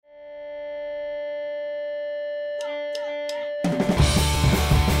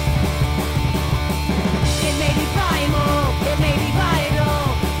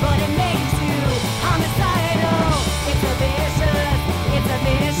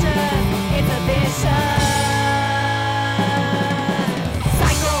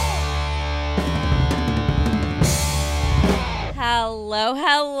Hello,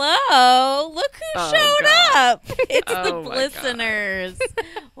 hello. Look who showed up. It's the listeners.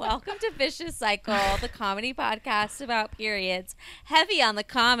 Welcome to Vicious Cycle, the comedy podcast about periods. Heavy on the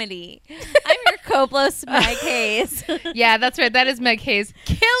comedy. I'm your co-host, Meg Hayes. Yeah, that's right. That is Meg Hayes.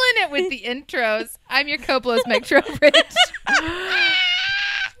 Killing it with the intros. I'm your co-host, Meg Trowbridge.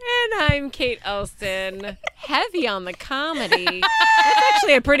 And I'm Kate Elston. Heavy on the comedy. That's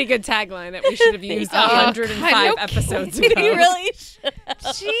actually a pretty good tagline that we should have used 105 episodes ago. We really should.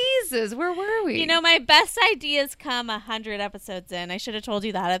 Jesus, where were we? You know, my best ideas come 100 episodes in. I should have told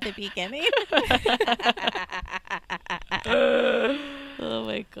you that at the beginning. Oh,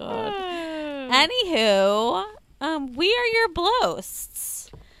 my God. Anywho, we are your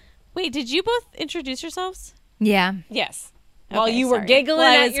blosts. Wait, did you both introduce yourselves? Yeah. Yes. Okay, While you were giggling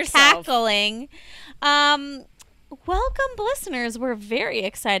I at was yourself. cackling. Welcome, listeners. We're very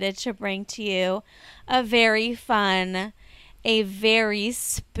excited to bring to you a very fun, a very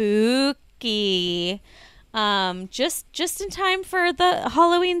spooky, just in time for the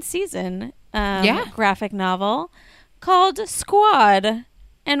Halloween season, graphic novel called Squad.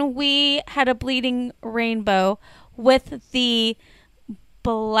 And we had a bleeding rainbow with the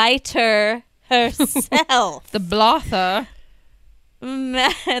blighter herself. The blother.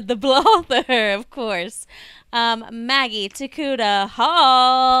 The blother, of course. Maggie Takuda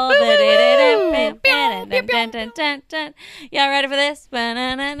Hall. Y'all ready for this?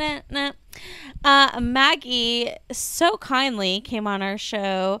 Maggie so kindly came on our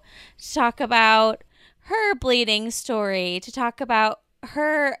show to talk about her bleeding story, to talk about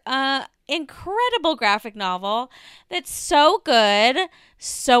her incredible graphic novel that's so good,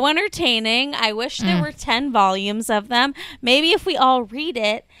 so entertaining. I wish there were 10 volumes of them. Maybe if we all read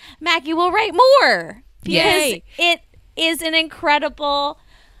it, Maggie will write more. Because it is an incredible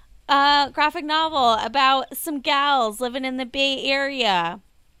graphic novel about some gals living in the Bay Area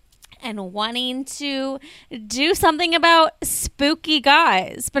and wanting to do something about spooky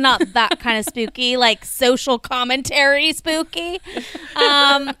guys, but not that kind of spooky, like social commentary spooky.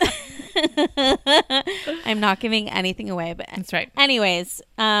 I'm not giving anything away, but that's right. Anyways,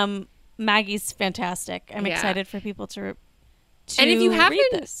 Maggie's fantastic. I'm excited for people to and if you haven't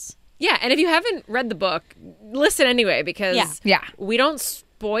read this. Yeah, and if you haven't read the book, listen anyway, because we don't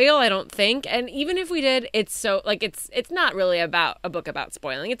spoil, I don't think. And even if we did, it's so like it's not really about a book about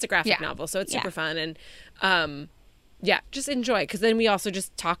spoiling. It's a graphic novel, so it's super fun. And just enjoy, because then we also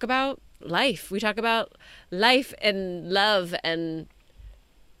just talk about life. We talk about life and love and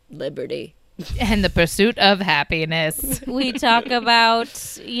liberty. And the pursuit of happiness. We talk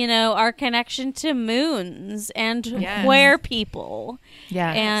about, our connection to moons and queer people.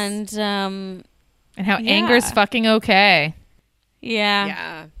 Yeah. And how anger's fucking okay.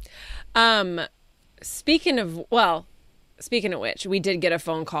 Yeah. Speaking of which, we did get a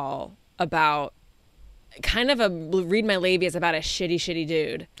phone call about kind of a read my labias about a shitty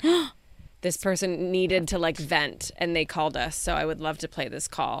dude. This person needed to vent, and they called us, so I would love to play this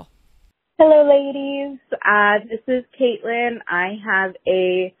call. Hello, ladies. This is Caitlin. I have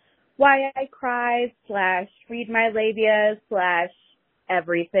a Why I Cry / Read My Labia /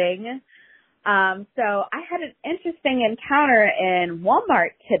 everything. So I had an interesting encounter in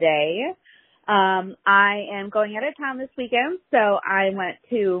Walmart today. I am going out of town this weekend, so I went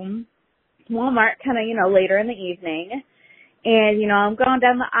to Walmart kind of, later in the evening. And, I'm going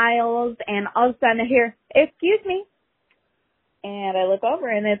down the aisles, and all of a sudden I hear, "Excuse me." And I look over,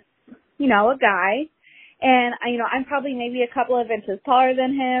 and it's, a guy, and I'm probably maybe a couple of inches taller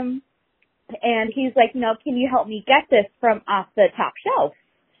than him, and he's like, "Can you help me get this from off the top shelf?"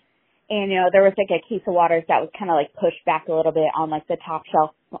 And, there was a case of waters that was kind of pushed back a little bit on the top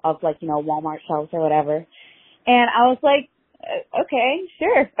shelf of Walmart shelves or whatever. And I was like, "Okay,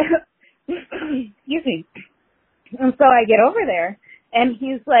 sure." Excuse me. And so I get over there, and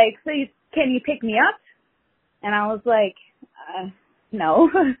he's like, "Can you pick me up?" And I was like, "No."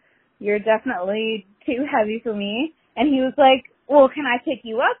 "You're definitely too heavy for me." And he was like, "Well, can I pick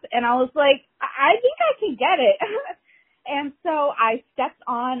you up?" And I was like, I think I can get it." And so I stepped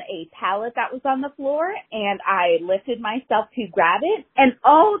on a pallet that was on the floor, and I lifted myself to grab it. And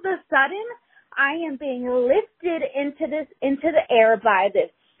all of a sudden, I am being lifted into the air by this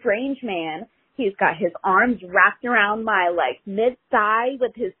strange man. He's got his arms wrapped around my mid-thigh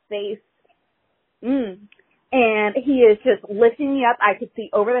with his face. And he is just lifting me up. I could see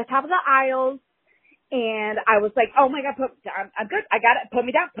over the top of the aisles. And I was like, "Oh my God, put me down. I'm good. I got it. Put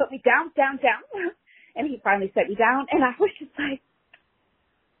me down. Down. And he finally set me down. And I was just like,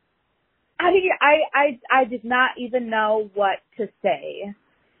 I did not even know what to say.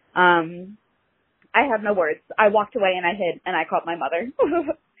 I have no words. I walked away and I hid and I called my mother.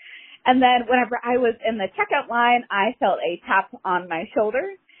 And then whenever I was in the checkout line, I felt a tap on my shoulder,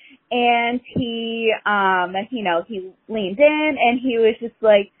 and he leaned in and he was just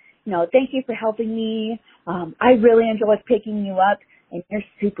like, thank you for helping me. I really enjoyed picking you up, and you're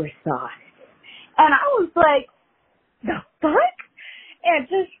super soft. And I was like, the fuck? And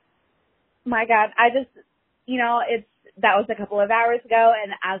just, my God, that was a couple of hours ago,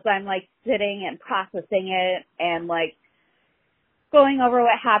 and as I'm like sitting and processing it and like going over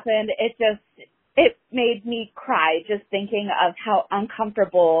what happened, it made me cry just thinking of how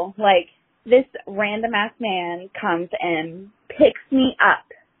uncomfortable, like, this random ass man comes and picks me up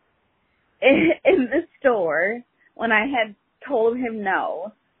in the store when I had told him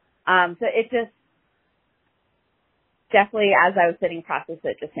no. So it just definitely, as I was sitting process,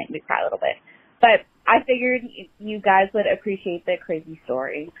 it just made me cry a little bit. But I figured you guys would appreciate the crazy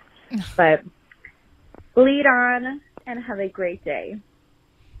story. But lead on and have a great day.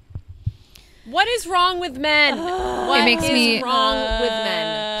 What is wrong with men? What makes me wrong with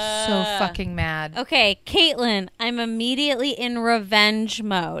men? So fucking mad. Okay, Caitlin, I'm immediately in revenge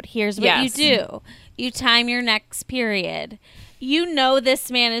mode. Here's what you do. You time your next period. You know this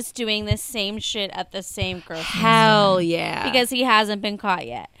man is doing the same shit at the same grocery store. Hell yeah. Because he hasn't been caught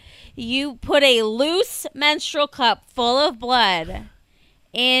yet. You put a loose menstrual cup full of blood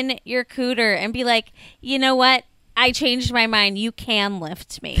in your cooter and be like, you know what? I changed my mind. You can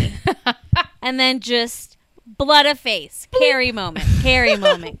lift me. And then just blood a face. Carry moment. Carry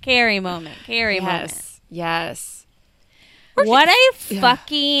moment. Carry moment. Carry moment. Yes. What a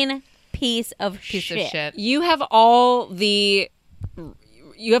fucking piece of shit. You have all the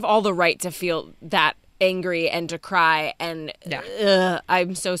right to feel that angry and to cry, and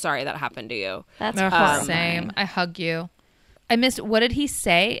I'm so sorry that happened to you. That's same. I hug you. I missed, what did he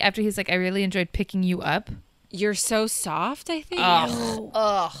say after he's like, I really enjoyed picking you up? You're so soft, I think.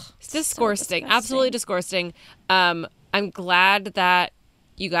 Ugh. It's disgusting. So absolutely disgusting. I'm glad that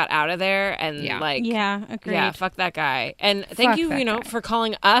you got out of there and agreed. Yeah, fuck that guy. And thank you, for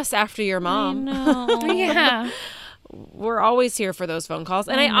calling us after your mom. Yeah. We're always here for those phone calls.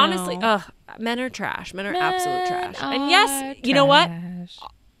 And I honestly, men are trash. Men are absolute trash. And yes, you know what?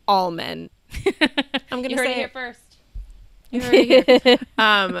 All men. I'm going to say it here first. You heard it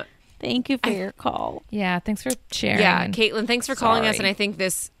here. Thank you for your call. Yeah, thanks for sharing. Yeah, Caitlin, thanks for calling us. And I think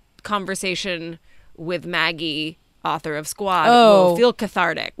this conversation with Maggie, author of Squad, will feel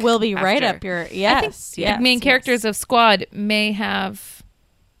cathartic. We'll be right up your... Yes. The main characters of Squad may have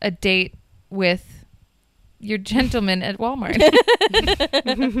a date with your gentleman at Walmart.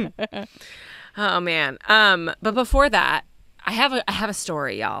 Oh, man. But before that, I have a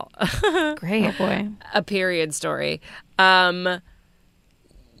story, y'all. Great. Oh, boy. A period story.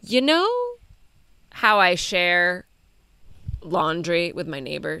 You know how I share laundry with my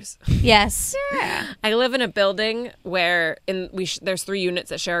neighbors? Yes. Yeah. I live in a building where there's 3 units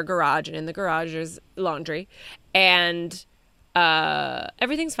that share a garage, and in the garage there's laundry, and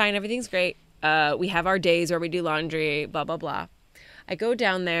everything's fine. Everything's great. We have our days where we do laundry, blah, blah, blah. I go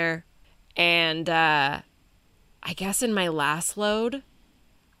down there, and I guess in my last load,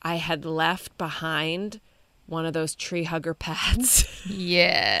 I had left behind one of those tree hugger pads.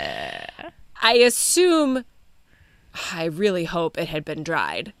 Yeah. I really hope it had been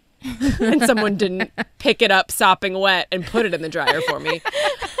dried and someone didn't pick it up sopping wet and put it in the dryer for me.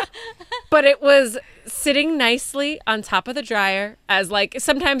 But it was sitting nicely on top of the dryer as like,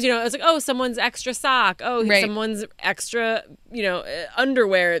 sometimes, it's like, oh, someone's extra sock. Oh, right. Someone's extra,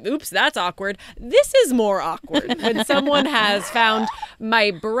 underwear. Oops, that's awkward. This is more awkward when someone has found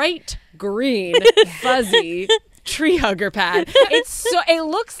my bright green fuzzy tree hugger pad. It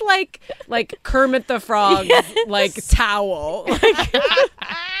looks like Kermit the Frog's towel.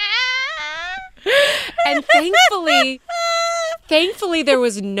 And thankfully there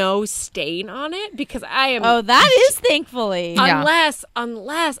was no stain on it because I am. Oh, that is thankfully. Unless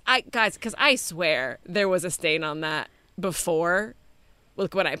because I swear there was a stain on that before,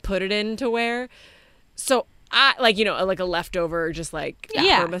 like when I put it in to wear. So I like a leftover, just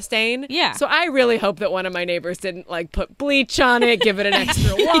perma stain. Yeah. So I really hope that one of my neighbors didn't put bleach on it, give it an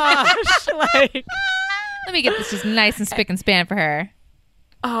extra wash. Let me get this just nice and spick and span for her.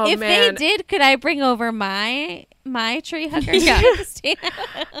 Oh, if man. they did, could I bring over my tree hugger? Yeah.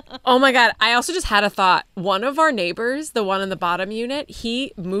 Oh my God. I also just had a thought. One of our neighbors, the one in the bottom unit,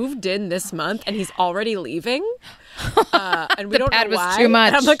 he moved in this month and he's already leaving. And we don't know why. Was too much.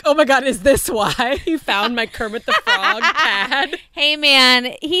 And I'm like, oh my God, is this why he found my Kermit the Frog pad? Hey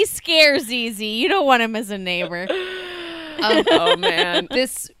man, he scares easy. You don't want him as a neighbor. Oh man,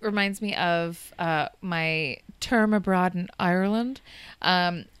 this reminds me of my term abroad in Ireland.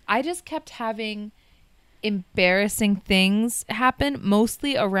 I just kept having embarrassing things happen,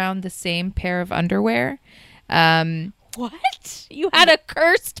 mostly around the same pair of underwear. What? You had a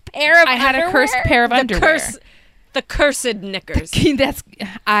cursed pair of underwear? I had a cursed pair of underwear. The cursed knickers. That's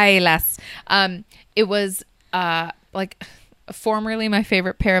less. It was like formerly my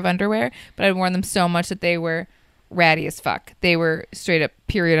favorite pair of underwear, but I'd worn them so much that they were ratty as fuck. They were straight up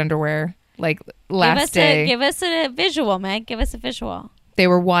period underwear. Like last day. Give us a visual, Meg. Give us a visual. They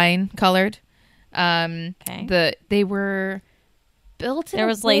were wine colored. Okay. They were built. There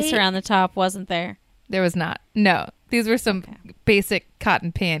was lace around the top, wasn't there? There was not. No, these were some basic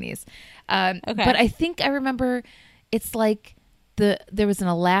cotton panties. But I think I remember it's like there was an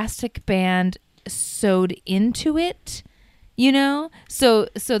elastic band sewed into it, you know? So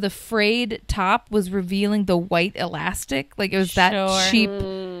the frayed top was revealing the white elastic. Like it was that cheap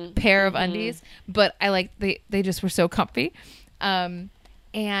pair of undies. But they just were so comfy. And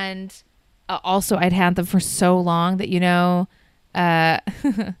also I'd had them for so long that, you know, I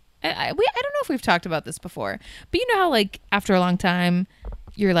don't know if we've talked about this before, but you know how like after a long time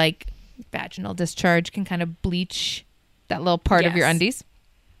your like vaginal discharge can kind of bleach that little part of your undies.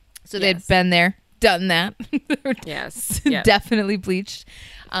 So they'd been there, done that. Yes. Definitely bleached.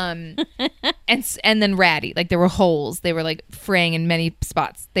 And then ratty. Like there were holes. They were like fraying in many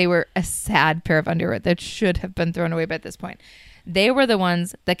spots. They were a sad pair of underwear that should have been thrown away by this point. They were the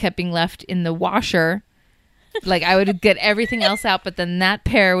ones that kept being left in the washer. Like I would get everything else out, but then that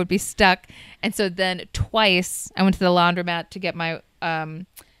pair would be stuck. And so then twice I went to the laundromat to get my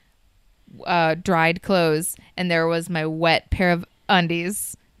dried clothes, and there was my wet pair of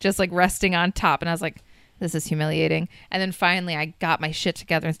undies just like resting on top. And I was like, this is humiliating. And then finally I got my shit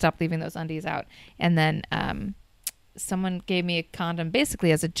together and stopped leaving those undies out. And then someone gave me a condom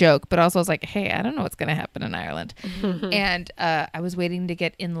basically as a joke, but also I was like, hey, I don't know what's going to happen in Ireland. And I was waiting to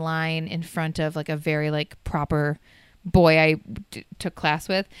get in line in front of like a very like proper boy I took class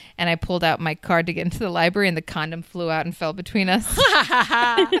with, and I pulled out my card to get into the library, and the condom flew out and fell between us.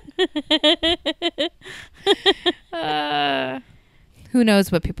 Who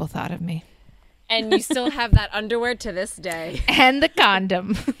knows what people thought of me. And you still have that underwear to this day. And the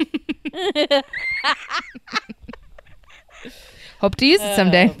condom. Hope to use it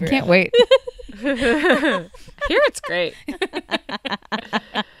someday. Can't wait. Here it's great.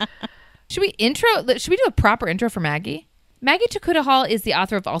 Should we do a proper intro for Maggie? Maggie Tokuda Hall is the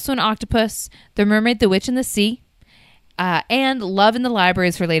author of Also an Octopus, The Mermaid, the Witch, and the Sea, and Love in the Library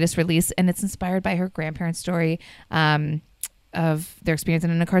is her latest release, and it's inspired by her grandparents' story of their experience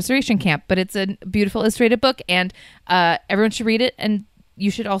in an incarceration camp. But it's a beautiful illustrated book, and everyone should read it, and you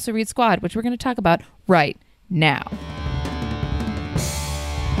should also read Squad, which we're going to talk about right now.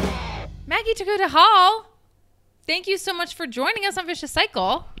 Maggie Tokuda Hall, thank you so much for joining us on Vicious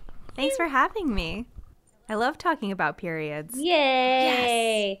Cycle. Thanks for having me. I love talking about periods.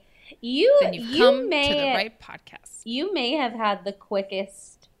 Yay! Yes. Then you've come to the right podcast. You may have had the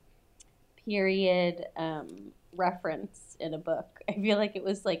quickest period reference in a book. I feel like it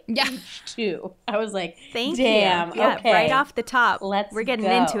was like page 2. I was like, Thank damn, you. Yeah, okay. Right off the top. We're getting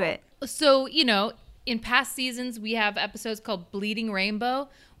go. into it. So, you know, in past seasons, we have episodes called Bleeding Rainbow,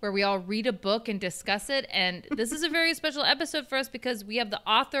 where we all read a book and discuss it. And this is a very special episode for us because we have the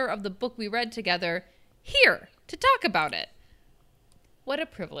author of the book we read together here to talk about it. What a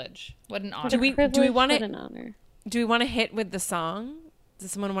privilege. What an honor. Do we want What an honor. Do we want to hit with the song?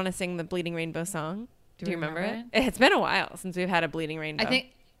 Does someone want to sing the Bleeding Rainbow song? Do you remember it? It's been a while since we've had a Bleeding Rainbow.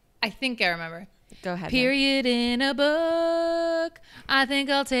 I think I remember. Go ahead. Period in a book. I think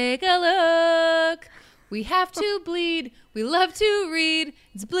I'll take a look. We have to bleed. We love to read.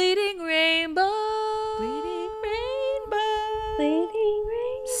 It's Bleeding Rainbow. Bleeding Rainbow. Bleeding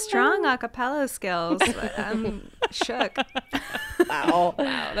Rainbow. Strong a cappella skills. I'm shook. Wow.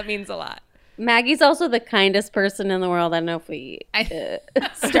 Wow. That means a lot. Maggie's also the kindest person in the world. I don't know if we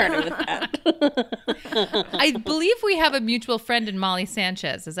started with that. I believe we have a mutual friend in Molly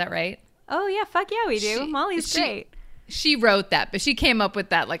Sanchez. Is that right? Oh, yeah. Fuck yeah, we do. Molly's great. She wrote that, but she came up with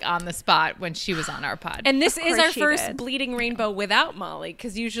that like on the spot when she was on our pod. And this is our first Bleeding Rainbow without Molly,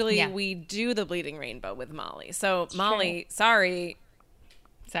 because usually we do the Bleeding Rainbow with Molly. So Molly, sorry,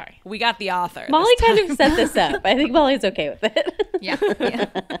 we got the author. Molly kind of set this up. I think Molly's okay with it. Yeah.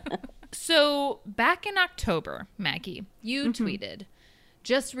 So back in October, Maggie, you tweeted,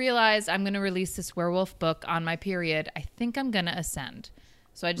 just realized I'm going to release this werewolf book on my period. I think I'm going to ascend.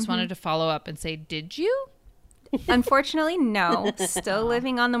 So I just wanted to follow up and say, did you? Unfortunately, no. Still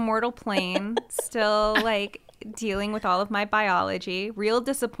living on the mortal plane. Still like dealing with all of my biology. Real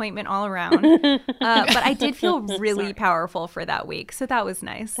disappointment all around. But I did feel really powerful for that week. So that was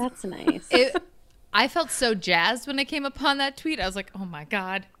nice. That's nice. I felt so jazzed when I came upon that tweet. I was like, oh my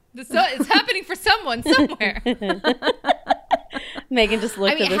God, it's happening for someone somewhere. Megan just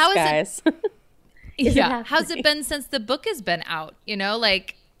looked at the skies. Yeah. How's it been since the book has been out? You know,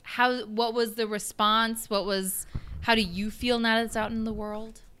 like what was the response? How do you feel now that it's out in the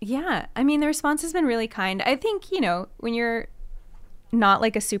world? Yeah. I mean, the response has been really kind. I think, when you're not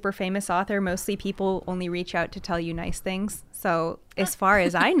like a super famous author, mostly people only reach out to tell you nice things. So as far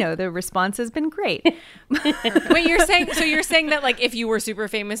as I know, the response has been great. Wait, you're saying that like if you were super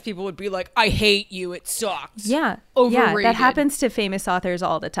famous, people would be like, I hate you, it sucks. Yeah. Overrated. Yeah, that happens to famous authors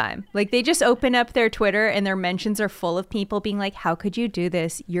all the time. Like they just open up their Twitter and their mentions are full of people being like, how could you do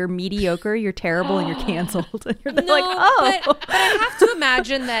this? You're mediocre, you're terrible, and you're canceled. And you're like, oh. But I have to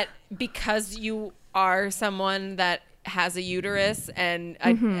imagine that because you are someone that has a uterus and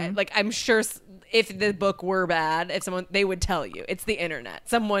I'm sure if the book were bad, they would tell you. It's the internet.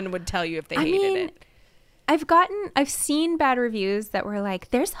 Someone would tell you if they hated it. I've seen bad reviews that were like,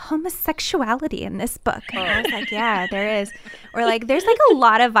 there's homosexuality in this book. And I was like, yeah, there is. Or like, there's like a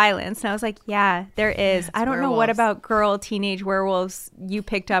lot of violence. And I was like, yeah, there is. I don't know what about teenage werewolves you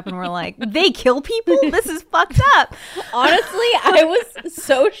picked up and were like, they kill people? This is fucked up. Honestly, I was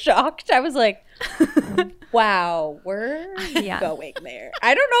so shocked. I was like, wow, we're going there.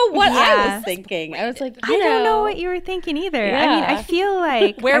 I don't know what I was thinking. I was like, I don't know what you were thinking either. Yeah. I mean, I feel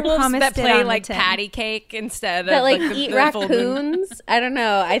like werewolves that play like patty cake instead that of like eat raccoons. I don't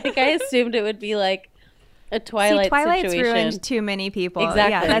know. I think I assumed it would be like a Twilight's situation. Ruined too many people.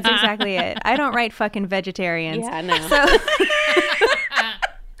 Exactly. Yeah, that's exactly it. I don't write fucking vegetarians. Yeah, no.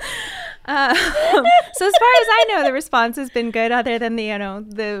 So as far as I know, the response has been good, other than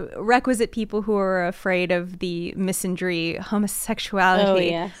the requisite people who are afraid of the misandry,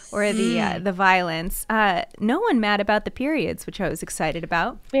 homosexuality, or the violence. No one mad about the periods, which I was excited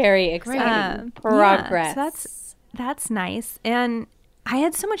about. Very exciting. Progress. Yeah, so that's nice. And I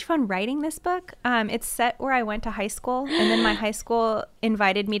had so much fun writing this book. It's set where I went to high school, and then my high school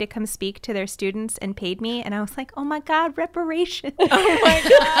invited me to come speak to their students and paid me, and I was like, oh my God, reparations. Oh my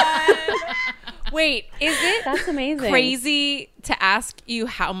God. Wait, is it That's amazing. Crazy to ask you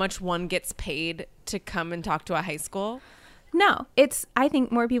how much one gets paid to come and talk to a high school? No, I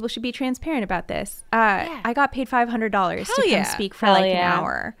think more people should be transparent about this. I got paid $500 to come speak for an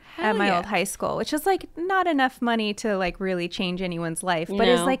hour at my old high school, which is like not enough money to like really change anyone's life, but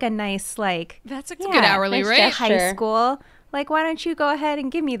it's like a nice that's a good hourly rate. High school. Like, why don't you go ahead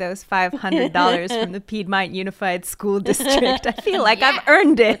and give me those $500 from the Piedmont Unified School District? I feel like I've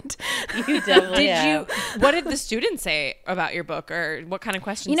earned it. You definitely What did the students say about your book, or what kind of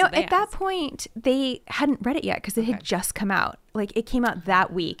questions did they at that point, they hadn't read it yet because it had just come out. Like, it came out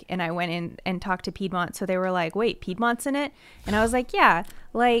that week, and I went in and talked to Piedmont. So they were like, wait, Piedmont's in it? And I was like, yeah.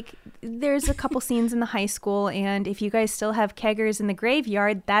 Like, there's a couple scenes in the high school, and if you guys still have keggers in the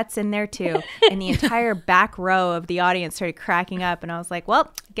graveyard, that's in there too. And the entire back row of the audience started cracking up, and I was like,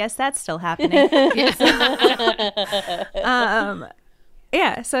 well, guess that's still happening.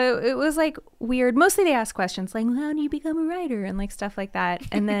 Yeah, so it was like weird. Mostly they asked questions like, how do you become a writer, and like stuff like that.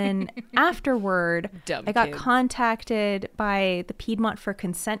 And then afterward, I got contacted by the Piedmont for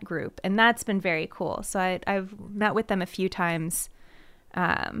Consent group, and that's been very cool. So I've met with them a few times.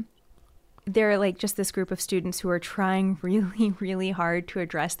 They're like just this group of students who are trying really, really hard to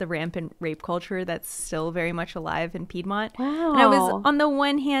address the rampant rape culture that's still very much alive in Piedmont. Wow. And I was on the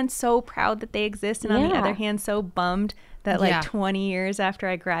one hand so proud that they exist, and on the other hand so bummed that like 20 years after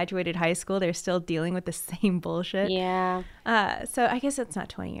I graduated high school, they're still dealing with the same bullshit. Yeah. So I guess it's not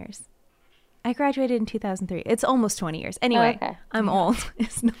 20 years. I graduated in 2003. It's almost 20 years. Anyway, I'm old.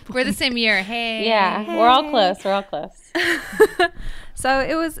 We're the same year. Hey. Yeah, we're all close. We're all close. So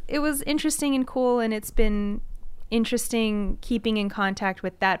it was interesting and cool, and it's been interesting keeping in contact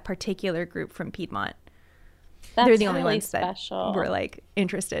with that particular group from Piedmont. They're the only ones special. That were like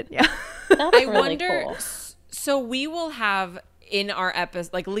interested. Yeah. That's really cool. So we will have in our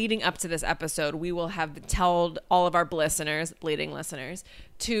episode, like leading up to this episode, we will have told all of our bleeding listeners,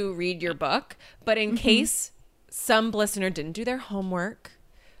 to read your book. But in case some listener didn't do their homework,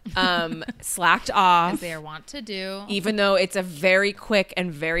 slacked off, as they are wont to do, even though it's a very quick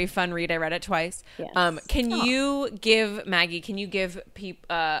and very fun read, I read it twice. Yes. Can you give Maggie? Can you give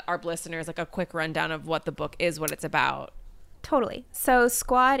our listeners like a quick rundown of what the book is, what it's about? Totally. So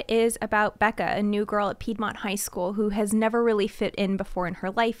Squad is about Becca, a new girl at Piedmont High School who has never really fit in before in her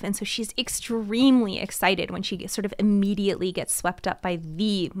life. And so she's extremely excited when she sort of immediately gets swept up by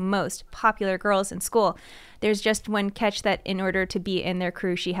the most popular girls in school. There's just one catch that in order to be in their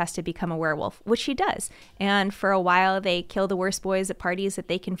crew, she has to become a werewolf, which she does. And for a while, they kill the worst boys at parties that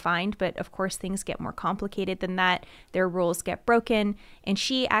they can find. But of course, things get more complicated than that. Their rules get broken. And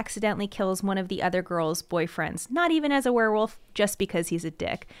she accidentally kills one of the other girls' boyfriends, not even as a werewolf, just because he's a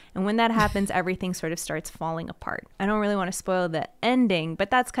dick. And when that happens, everything sort of starts falling apart. I don't really want to spoil the ending, but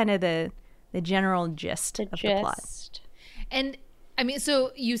that's kind of the general gist of the plot. And I mean,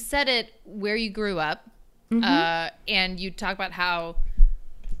 so you said it where you grew up. And you talk about how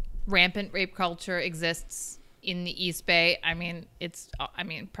rampant rape culture exists in the East Bay. I mean, it's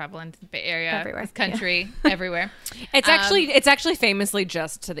prevalent in the Bay Area, everywhere. This country, everywhere. It's actually famously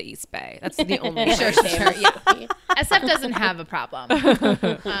just to the East Bay. That's the only sure, yeah. SF doesn't have a problem.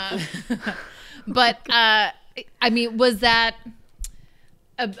 But I mean, was that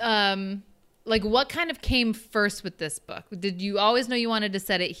like what kind of came first with this book? Did you always know you wanted to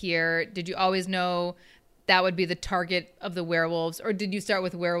set it here? Did you always know that would be the target of the werewolves, or did you start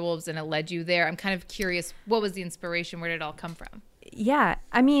with werewolves and it led you there? I'm kind of curious, what was the inspiration? Where did it all come from? Yeah,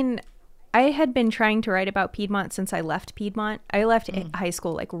 I mean, I had been trying to write about Piedmont since I left Piedmont. I left high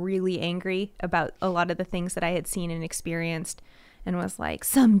school like really angry about a lot of the things that I had seen and experienced, and was like,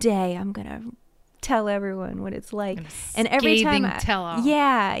 someday I'm gonna tell everyone what it's like. And every time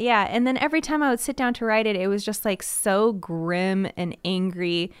and then every time I would sit down to write it, it was just like so grim and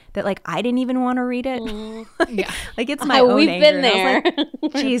angry that like I didn't even want to read it. Like it's my own we've anger. Been there.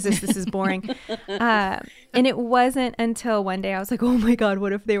 Like, Jesus, this is boring. And it wasn't until one day I was like, oh my God,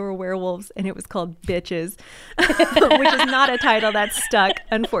 what if they were werewolves? And it was called Bitches, which is not a title that stuck,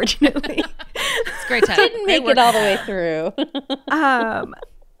 unfortunately. It's a great title. Didn't make it all the way through.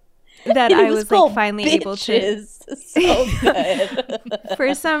 That I was like finally able to. So good.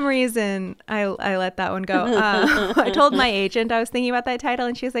 For some reason, I let that one go. I told my agent I was thinking about that title,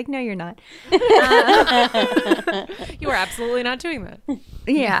 and she was like, "No, you're not." You are absolutely not doing that.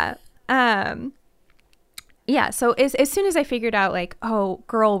 Yeah. Yeah. So as soon as I figured out like, oh,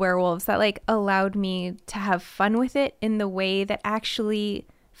 girl werewolves, that like allowed me to have fun with it in the way that actually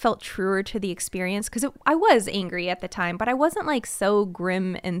felt truer to the experience, because I was angry at the time, but I wasn't like so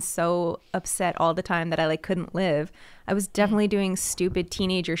grim and so upset all the time that I like couldn't live. I was definitely doing stupid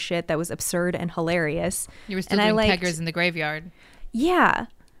teenager shit that was absurd and hilarious. You were still doing keggers in the graveyard. Yeah,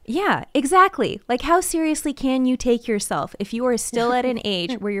 exactly. Like, how seriously can you take yourself if you are still at an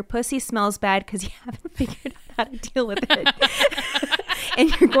age where your pussy smells bad because you haven't figured out how to deal with it? And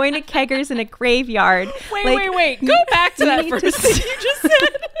you're going to keggers in a graveyard. Wait. Go back to that first thing you just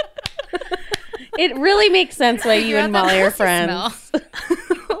said. It really makes sense why you and Molly are friends.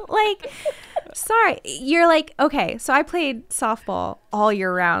 Like, sorry. You're like, okay, so I played softball all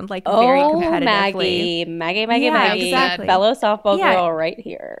year round, like very competitively. Maggie. Exactly. Fellow softball girl right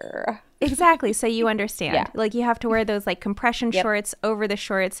here. Exactly. So you understand. Yeah. Like, you have to wear those like compression shorts over the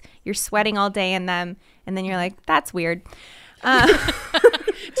shorts. You're sweating all day in them. And then you're like, that's weird.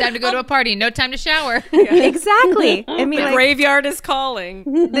 Time to go to a party, no time to shower. Exactly. I mean, the graveyard is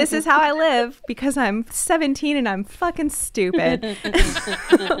calling. This is how I live because I'm 17 and I'm fucking stupid.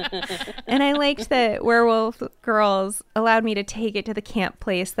 And I liked that Werewolf Girls allowed me to take it to the camp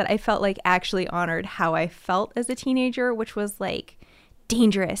place that I felt like actually honored how I felt as a teenager, which was like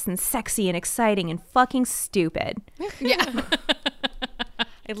dangerous and sexy and exciting and fucking stupid. Yeah.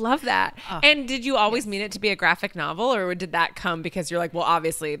 I love that. Oh, and did you always mean it to be a graphic novel, or did that come because you're like, well,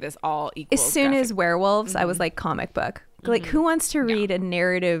 obviously this all equals as soon as werewolves, I was like, comic book. Like, who wants to read a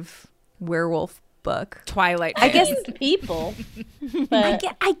narrative werewolf book? Twilight. I guess people. But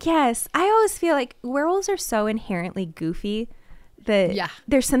I guess. I always feel like werewolves are so inherently goofy that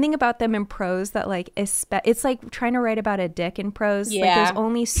there's something about them in prose that like it's like trying to write about a dick in prose. Like, there's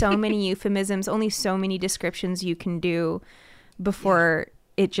only so many euphemisms, only so many descriptions you can do before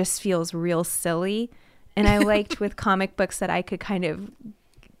it just feels real silly. And I liked with comic books that I could kind of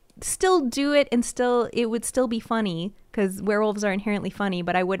still do it and it would still be funny, because werewolves are inherently funny,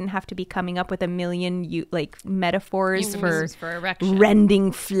 but I wouldn't have to be coming up with a million metaphors for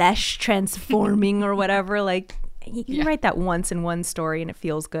rending flesh, transforming or whatever. Like, you can write that once in one story and it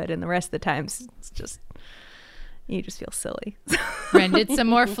feels good, and the rest of the times it's just, you just feel silly. Rended some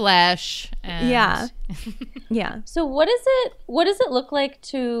more flesh. And... Yeah. So what does it look like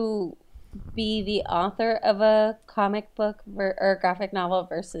to be the author of a comic book or a graphic novel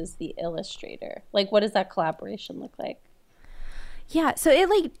versus the illustrator? Like, what does that collaboration look like? Yeah, so it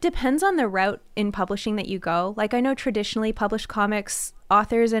like depends on the route in publishing that you go. Like I know traditionally published comics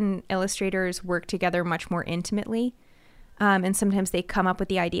authors and illustrators work together much more intimately. And sometimes they come up with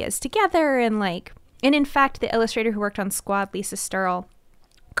the ideas together and in fact, the illustrator who worked on Squad, Lisa Sturl,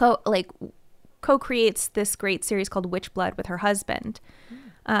 co-creates this great series called Witchblood with her husband,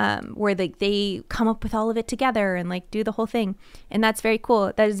 where they come up with all of it together and do the whole thing. And that's very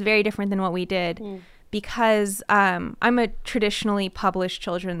cool. That is very different than what we did. Because I'm a traditionally published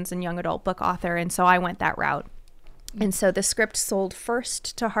children's and young adult book author, and so I went that route. And so the script sold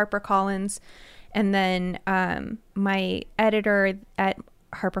first to HarperCollins, and then my editor at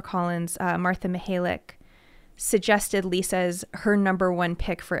HarperCollins, Martha Mihalik, suggested Lisa as her number one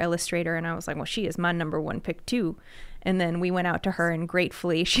pick for illustrator, and I was like, well, she is my number one pick too. And then we went out to her, and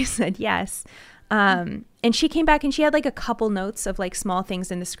gratefully she said yes. And she came back, and she had a couple notes of small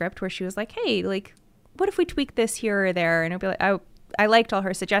things in the script where she was like, hey, what if we tweak this here or there? And it'd be like, I liked all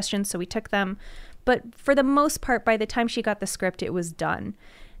her suggestions, so we took them. But for the most part, by the time she got the script, it was done.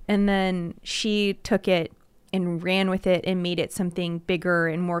 And then she took it and ran with it and made it something bigger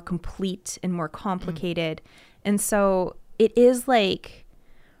and more complete and more complicated. And so it is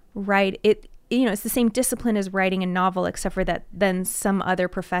it's the same discipline as writing a novel, except for that then some other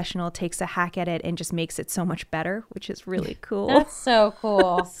professional takes a hack at it and just makes it so much better, which is really cool. That's so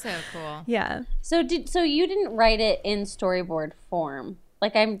cool. So cool. Yeah. So you didn't write it in storyboard form? I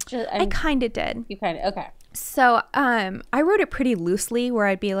kind of did. You kind of, okay. So I wrote it pretty loosely, where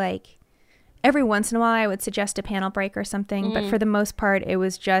I'd be every once in a while I would suggest a panel break or something, but for the most part it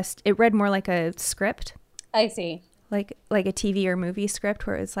was it read more like a script. I see. Like a TV or movie script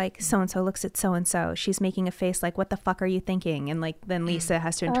where it's so-and-so looks at so-and-so. She's making a face what the fuck are you thinking? And then Lisa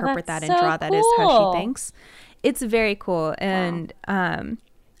has to interpret that and draw that as how she thinks. It's very cool. And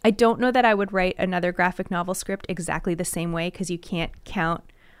I don't know that I would write another graphic novel script exactly the same way, because you can't count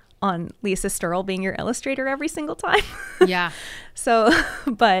on Lisa Sturl being your illustrator every single time. Yeah. So,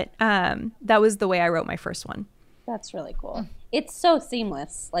 but that was the way I wrote my first one. That's really cool. It's so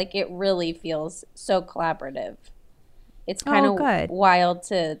seamless. It really feels so collaborative. It's kind of wild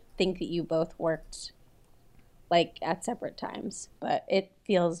to think that you both worked at separate times, but it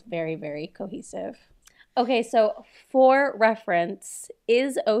feels very, very cohesive. Okay, so for reference,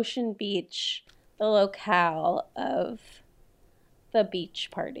 is Ocean Beach the locale of the beach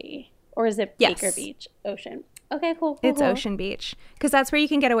party? Or is it Baker Beach, Ocean? Okay, cool. It's Ocean Beach, because that's where you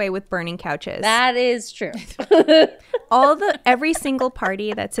can get away with burning couches. That is true. Every single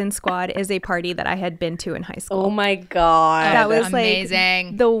party that's in Squad is a party that I had been to in high school. Oh my god, that was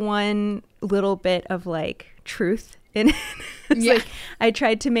amazing. The one little bit of truth in it. It's I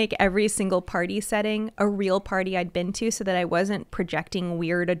tried to make every single party setting a real party I'd been to, so that I wasn't projecting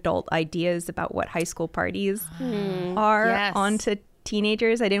weird adult ideas about what high school parties are onto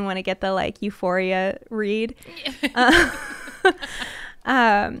teenagers. I didn't want to get the Euphoria read.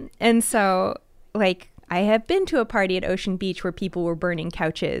 And so I have been to a party at Ocean Beach where people were burning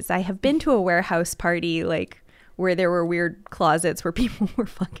couches. I have been to a warehouse party where there were weird closets where people were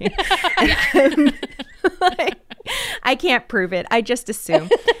fucking. I can't prove it. I just assume.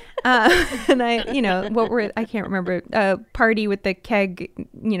 And I can't remember, a party with the keg,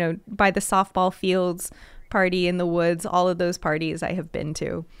 by the softball fields, party in the woods. All of those parties I have been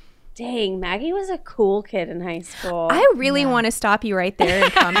to. Dang, Maggie was a cool kid in high school. I really want to stop you right there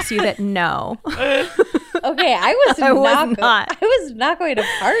and promise you that no. Okay, I was not going to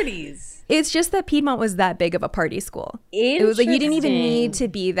parties. It's just that Piedmont was that big of a party school. It was you didn't even need to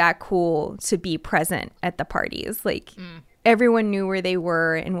be that cool to be present at the parties. Everyone knew where they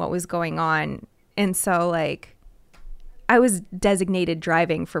were and what was going on. And so I was designated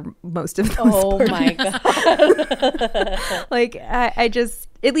driving for most of those parties. My god. I just,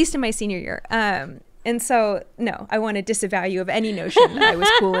 at least in my senior year. And so, no, I want to disavow you of any notion that I was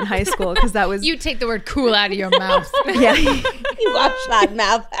cool in high school, because that was... You take the word cool out of your mouth. Yeah. You wash that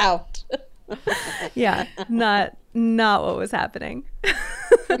mouth out. Yeah, not what was happening.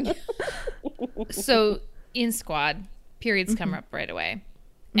 So, in Squad, periods come up right away.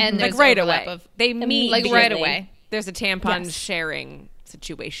 And there's right away. They meet right away. There's a tampon sharing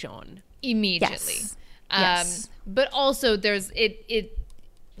situation. Immediately. Yes. But also there's it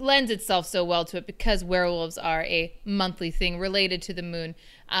lends itself so well to it because werewolves are a monthly thing related to the moon.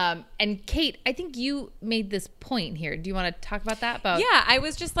 And Kate, I think you made this point here. Do you want to talk about that? Yeah, I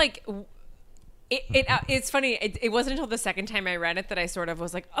was just it's funny. It wasn't until the second time I read it that I sort of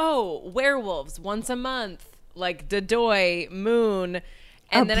was like, oh, werewolves once a month, Dodoy, moon.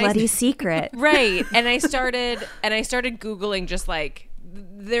 And then bloody secret. Right. And I started Googling just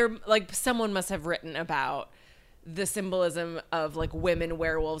someone must have written about the symbolism of like women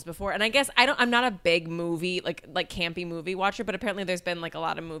werewolves before. And I guess I'm not a big movie, like campy movie watcher, but apparently there's been like a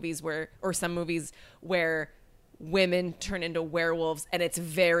lot of movies some movies where women turn into werewolves, and it's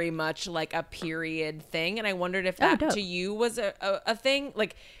very much like a period thing. And I wondered if that to you was a thing,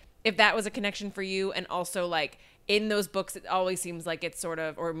 like if that was a connection for you. And also like in those books, it always seems like it's sort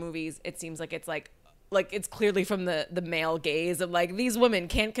of, or movies, it seems like it's like it's clearly from the male gaze of like, these women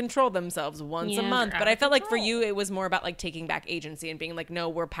can't control themselves once a month. But I felt like for you, it was more about like taking back agency and being like, no,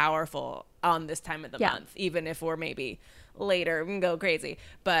 we're powerful on this time of the month, even if we're maybe later and go crazy.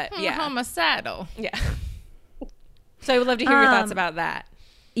 But homicidal. Yeah. So I would love to hear your thoughts about that.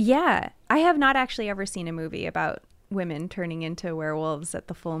 Yeah. I have not actually ever seen a movie about women turning into werewolves at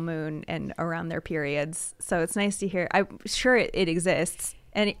the full moon and around their periods. So it's nice to hear. I'm sure it exists,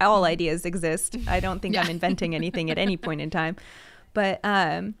 and all ideas exist. I don't think I'm inventing anything at any point in time. But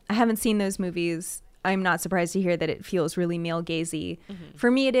I haven't seen those movies. I'm not surprised to hear that it feels really male gazy. Mm-hmm. For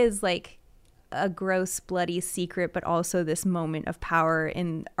me, it is like a gross, bloody secret, but also this moment of power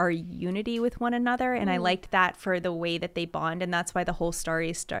in our unity with one another. And I liked that for the way that they bond. And that's why the whole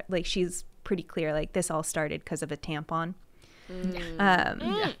story like she's pretty clear, like this all started because of a tampon.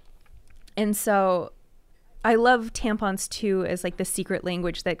 And so I love tampons too as like the secret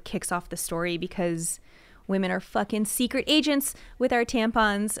language that kicks off the story, because women are fucking secret agents with our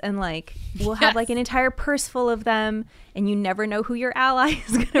tampons, and like we'll have like an entire purse full of them, and you never know who your ally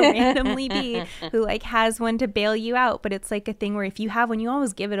is going to randomly be who like has one to bail you out. But it's like a thing where if you have one, you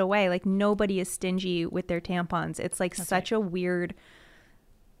always give it away. Like nobody is stingy with their tampons. It's like such a weird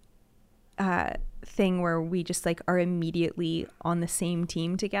thing where we just like are immediately on the same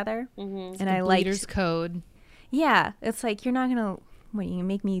team together. And I like Bleeder's Code. Yeah, it's like, you're not gonna you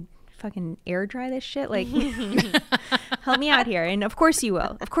make me fucking air dry this shit, like help me out here. And of course you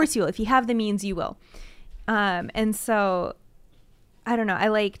will, if you have the means, you will. And so I don't know, I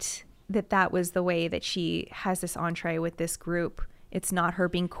liked that was the way that she has this entree with this group. It's not her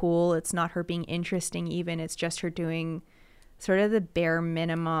being cool, it's not her being interesting even, it's just her doing sort of the bare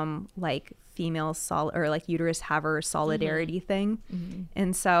minimum like female or like uterus haver solidarity thing.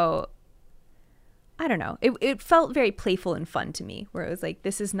 And so I don't know, it felt very playful and fun to me, where it was like,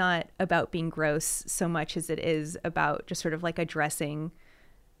 this is not about being gross so much as it is about just sort of like addressing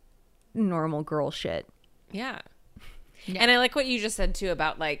normal girl shit. Yeah. And I like what you just said too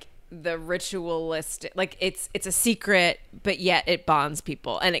about like the ritualistic, like it's a secret, but yet it bonds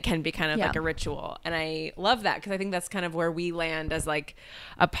people, and it can be kind of like a ritual. And I love that, because I think that's kind of where we land as like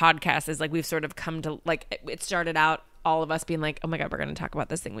a podcast, is like we've sort of come to like, it started out all of us being like, oh my God, we're going to talk about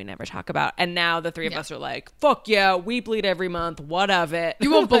this thing we never talk about. And now the three of us are like, fuck yeah, we bleed every month. What of it?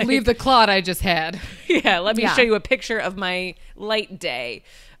 You won't like, believe the clot I just had. Yeah. Let me show you a picture of my light day.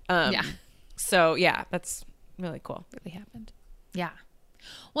 So yeah, that's really cool. Really happened. Yeah.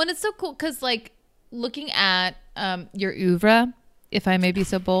 Well, and it's so cool because like looking at your oeuvre, if I may be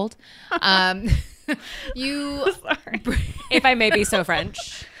so bold, you, if I may be so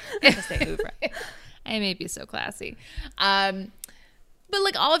French, just say oeuvre. I may be so classy. But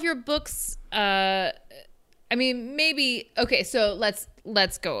like all of your books, I mean, maybe, okay, so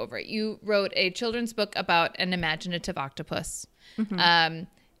let's go over it. You wrote a children's book about an imaginative octopus. And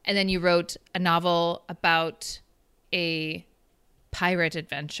then you wrote a novel about a pirate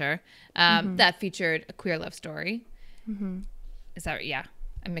adventure that featured a queer love story. Is that right? Yeah.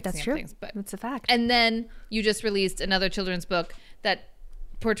 I'm mixing up things, but that's a fact. And then you just released another children's book that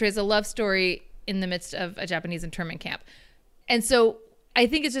portrays a love story in the midst of a Japanese internment camp. And so I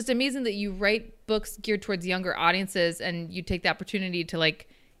think it's just amazing that you write books geared towards younger audiences, and you take the opportunity to like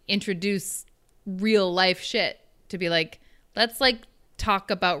introduce real life shit, to be like, let's like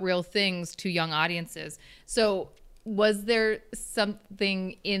talk about real things to young audiences. So was there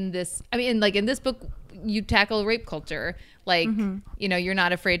something in this, I mean, like in this book, you tackle rape culture, like, you know, you're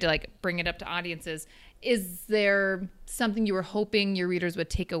not afraid to like bring it up to audiences. Is there something you were hoping your readers would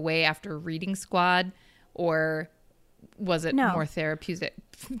take away after reading Squad, or was it more therapeutic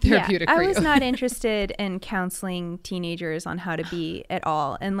for you? I was not interested in counseling teenagers on how to be at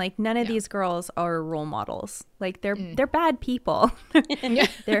all. And like none of these girls are role models. Like they're bad people.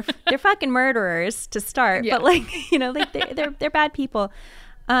 They're fucking murderers to start, but like, you know, like they're bad people.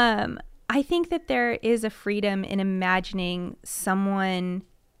 I think that there is a freedom in imagining someone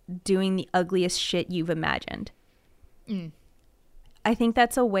doing the ugliest shit you've imagined. I think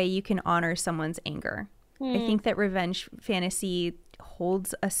that's a way you can honor someone's anger. I think that revenge fantasy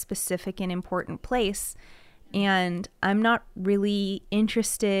holds a specific and important place, and I'm not really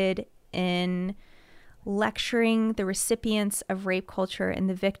interested in lecturing the recipients of rape culture and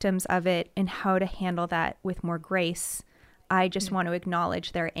the victims of it and how to handle that with more grace. I just want to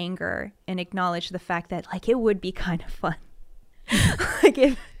acknowledge their anger and acknowledge the fact that like it would be kind of fun. Like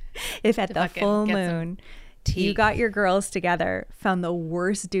if at the full moon you got your girls together, found the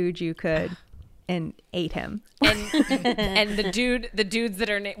worst dude you could and ate him. And the dudes that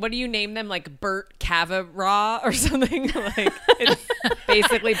are what do you name them, like Bert Kavanaugh or something? Like it's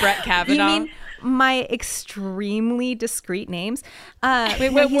basically Brett Kavanaugh. You mean my extremely discreet names?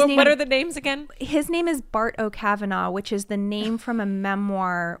 Wait, what are the names again? His name is Bart O'Kavanaugh, which is the name from a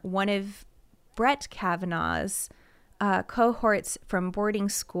memoir one of Brett Kavanaugh's cohorts from boarding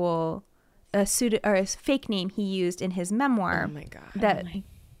school, a fake name he used in his memoir. Oh my god! That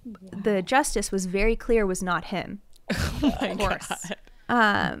the justice was very clear was not him. Oh my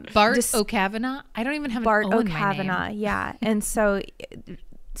god! Bart O'Kavanaugh. I don't even have Bart an O in my O'Kavanaugh. name. Yeah, and so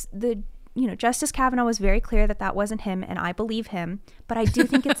Justice Kavanaugh was very clear that wasn't him, and I believe him. But I do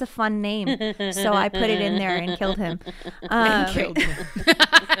think it's a fun name, so I put it in there and killed him. And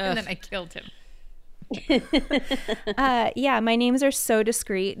then I killed him. Yeah, my names are so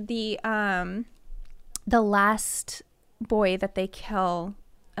discreet. The last boy that they kill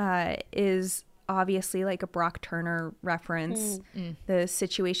is obviously like a Brock Turner reference. The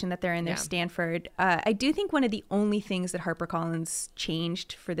situation that they're in there, Stanford. I do think one of the only things that HarperCollins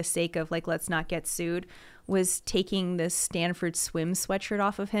changed for the sake of like let's not get sued was taking the Stanford swim sweatshirt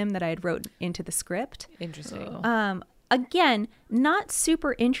off of him that I had wrote into the script. Interesting. Again, not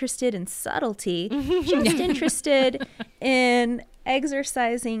super interested in subtlety, just interested in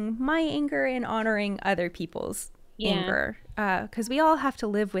exercising my anger and honoring other people's anger. Because we all have to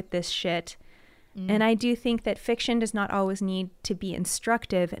live with this shit. And I do think that fiction does not always need to be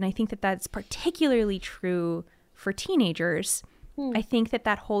instructive. And I think that that's particularly true for teenagers. I think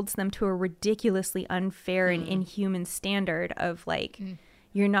that holds them to a ridiculously unfair and inhuman standard of like...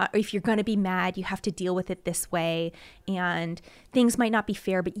 if you're going to be mad, you have to deal with it this way, and things might not be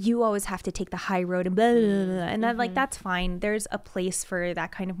fair, but you always have to take the high road and blah, blah, blah. And that, like, that's fine. There's a place for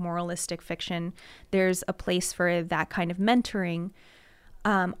that kind of moralistic fiction. There's a place for that kind of mentoring.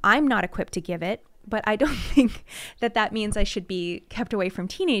 I'm not equipped to give it, but I don't think that means I should be kept away from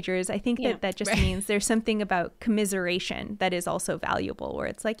teenagers. I think that just means there's something about commiseration that is also valuable, where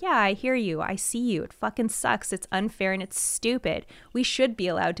it's like, yeah, I hear you. I see you. It fucking sucks. It's unfair and it's stupid. We should be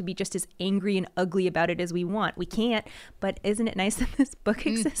allowed to be just as angry and ugly about it as we want. We can't, but isn't it nice that this book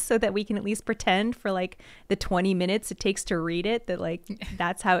exists so that we can at least pretend for like the 20 minutes it takes to read it that like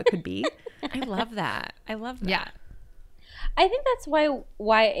that's how it could be? I love that. Yeah. I think that's why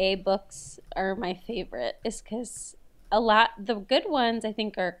YA books are my favorite, is because the good ones I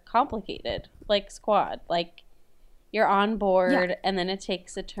think are complicated, like Squad. Like you're on board and then it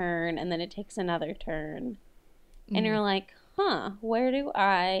takes a turn and then it takes another turn. And you're like, where do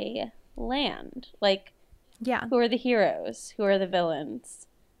I land? Like, who are the heroes? Who are the villains?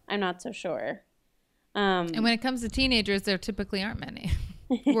 I'm not so sure. And when it comes to teenagers, there typically aren't many.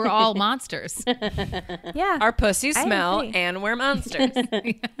 We're all monsters. Yeah. Our pussies smell and we're monsters.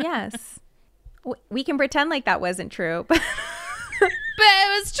 Yes. We can pretend like that wasn't true, but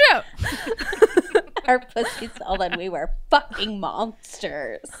it was true. Our pussies smelled and we were fucking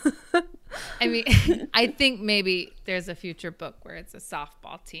monsters. I mean, I think maybe there's a future book where it's a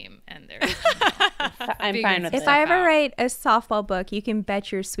softball team and there's I'm fine with it. If I ever write a softball book, you can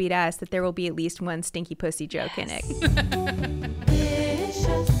bet your sweet ass that there will be at least one stinky pussy joke in it.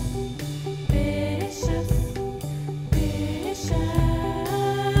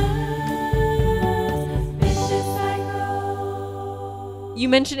 You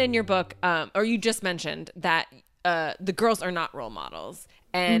mentioned in your book, or you just mentioned that the girls are not role models.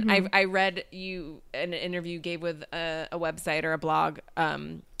 And I read you in an interview you gave with a website or a blog, a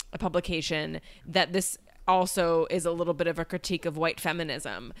publication, that this also is a little bit of a critique of white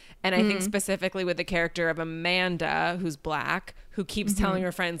feminism. And I think specifically with the character of Amanda, who's black, who keeps telling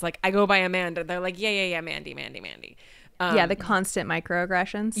her friends, like, I go by Amanda. They're like, yeah, Mandy. The constant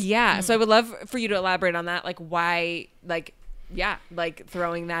microaggressions. Yeah. So I would love for you to elaborate on that. Like why, like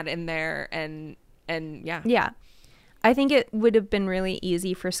throwing that in there and yeah. Yeah. I think it would have been really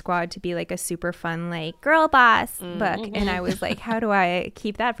easy for Squad to be like a super fun, like, girl boss book. And I was like, how do I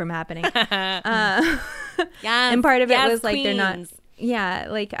keep that from happening? And part of it was like, they're not,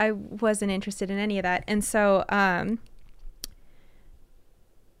 like I wasn't interested in any of that. And so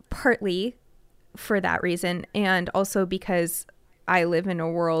partly for that reason, and also because I live in a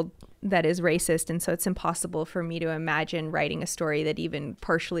world that is racist, and so it's impossible for me to imagine writing a story that even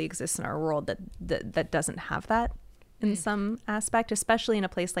partially exists in our world that doesn't have that. in some aspect, especially in a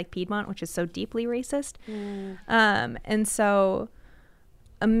place like Piedmont, which is so deeply racist. And so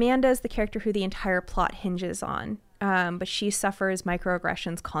Amanda is the character who the entire plot hinges on. But she suffers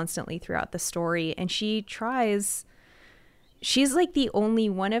microaggressions constantly throughout the story. And she's like the only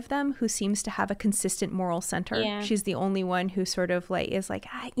one of them who seems to have a consistent moral center. Yeah. She's the only one who sort of like is like,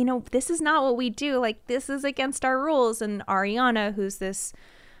 this is not what we do. Like, this is against our rules. And Ariana, who's this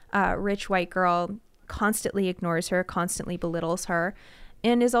rich white girl, constantly ignores her, constantly belittles her,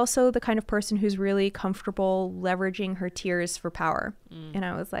 and is also the kind of person who's really comfortable leveraging her tears for power. And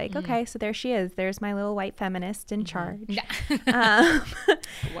I was like, okay, so there she is. There's my little white feminist in charge.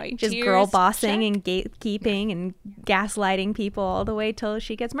 White just tears, girl bossing and gatekeeping and gaslighting people all the way till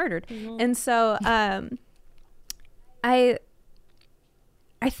she gets murdered. And so I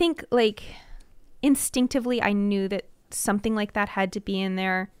think, like, instinctively I knew that something like that had to be in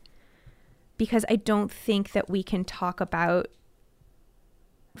there, because I don't think that we can talk about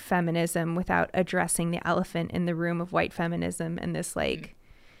feminism without addressing the elephant in the room of white feminism and this like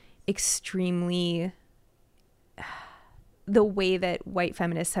extremely the way that white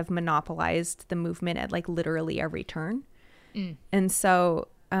feminists have monopolized the movement at like literally every turn. And so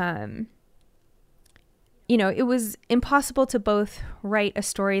it was impossible to both write a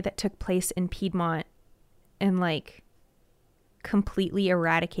story that took place in Piedmont and like completely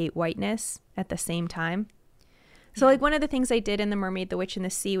eradicate whiteness at the same time. So like one of the things I did in The Mermaid, the Witch, and the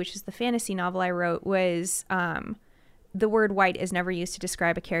Sea, which is the fantasy novel I wrote, was the word white is never used to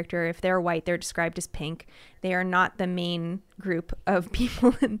describe a character. If they're white, they're described as pink. They are not the main group of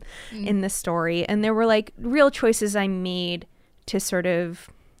people in the story. And there were like real choices I made to sort of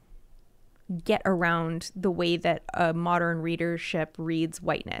get around the way that a modern readership reads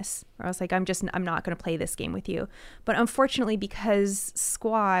whiteness. I was like, I'm not going to play this game with you. But unfortunately, because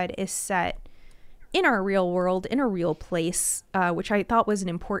Squad is set in our real world, in a real place, which I thought was an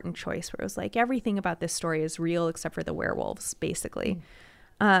important choice, where it was like everything about this story is real except for the werewolves, basically.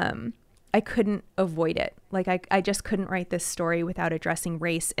 I couldn't avoid it. Like I just couldn't write this story without addressing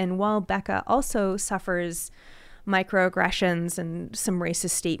race. And while Becca also suffers microaggressions and some racist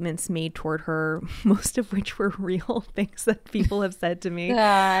statements made toward her, most of which were real things that people have said to me.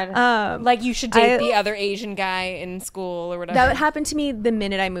 God. Like you should date the other Asian guy in school or whatever. That happened to me the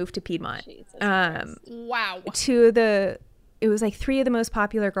minute I moved to Piedmont. Wow. It was like 3 of the most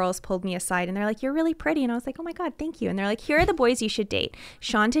popular girls pulled me aside and they're like, you're really pretty. And I was like, oh my God, thank you. And they're like, here are the boys you should date: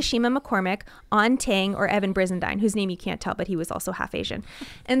 Sean Tashima McCormick, On Tang, or Evan Brizendine, whose name you can't tell, but he was also half Asian.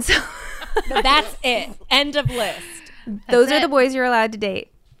 And so that's it. End of list. Those are the boys you're allowed to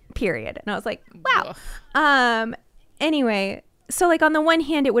date, period. And I was like, wow. Anyway, so like on the one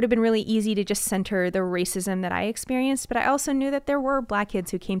hand, it would have been really easy to just center the racism that I experienced. But I also knew that there were Black kids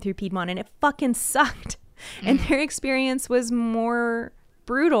who came through Piedmont and it fucking sucked. And their experience was more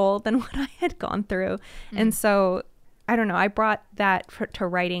brutal than what I had gone through. And so, I don't know, I brought that to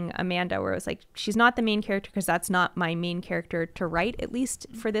writing Amanda, where it was like, she's not the main character because that's not my main character to write, at least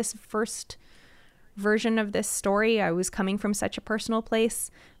for this first version of this story. I was coming from such a personal place,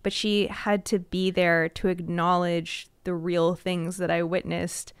 but she had to be there to acknowledge the real things that I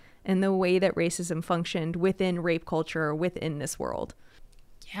witnessed and the way that racism functioned within rape culture within this world.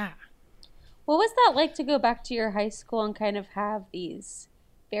 Yeah. What was that like to go back to your high school and kind of have these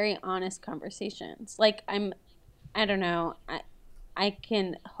very honest conversations? Like, I don't know. I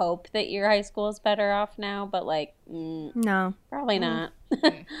can hope that your high school is better off now, but like, no, probably not.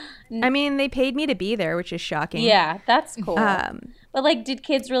 I mean, they paid me to be there, which is shocking. Yeah, that's cool. But like, did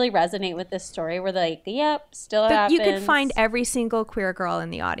kids really resonate with this story? Were they like, yep, still happens? You could find every single queer girl in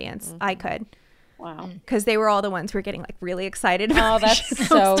the audience. I could. Wow. Because they were all the ones who were getting like really excited about that's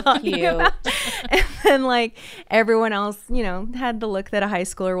so cute. And then like everyone else, had the look that a high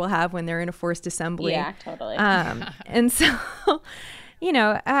schooler will have when they're in a forced assembly. Yeah, totally. And so,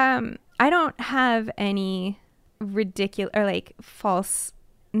 I don't have any ridiculous or like false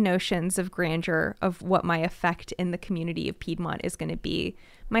notions of grandeur of what my effect in the community of Piedmont is going to be.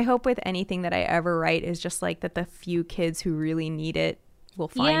 My hope with anything that I ever write is just like that the few kids who really need it will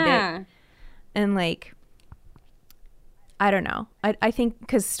find it. And like, I don't know. I think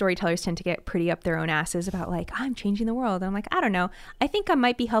because storytellers tend to get pretty up their own asses about like, I'm changing the world. And I'm like, I don't know. I think I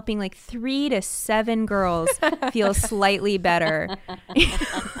might be helping like 3 to 7 girls feel slightly better.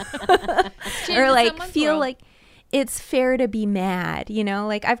 Or like feel like it's fair to be mad,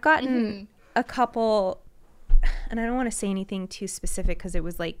 Like I've gotten a couple, and I don't want to say anything too specific because it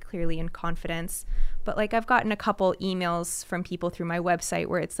was like clearly in confidence, but like I've gotten a couple emails from people through my website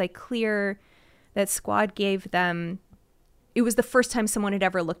where it's like clear that Squad gave them, it was the first time someone had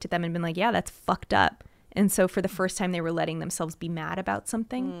ever looked at them and been like, yeah, that's fucked up. And so for the first time, they were letting themselves be mad about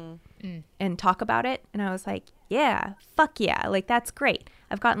something and talk about it. And I was like, yeah, fuck yeah. Like, that's great.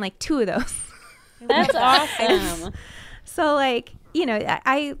 I've gotten like 2 of those. That's awesome. So like, you know,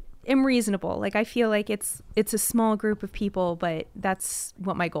 I am reasonable. Like, I feel like it's a small group of people, but that's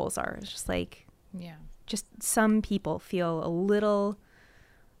what my goals are. It's just like, just some people feel a little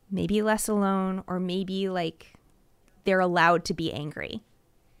maybe less alone, or maybe like they're allowed to be angry.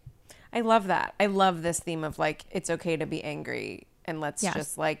 I love that. I love this theme of like, it's okay to be angry, and let's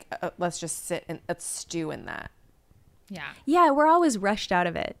just like, let's just sit and let's stew in that. Yeah, we're always rushed out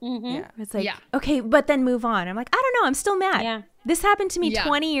of it. It's like, okay, but then move on. I'm like, I don't know, I'm still mad. This happened to me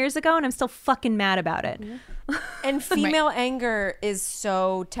 20 years ago, and I'm still fucking mad about it. And female anger is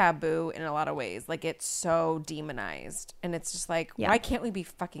so taboo in a lot of ways. Like, it's so demonized, and it's just like, why can't we be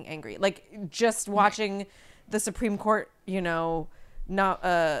fucking angry? Like, just watching the Supreme Court, you know, not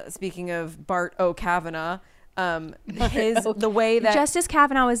speaking of Bart O. Kavanaugh, the way that Justice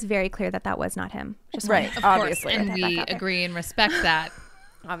Kavanaugh was very clear that was not him. Just right, obviously, and we agree and respect that.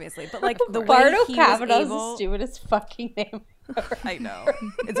 Obviously, but like the Bart way O. he Kavanaugh's was able, the stupidest fucking name. I know,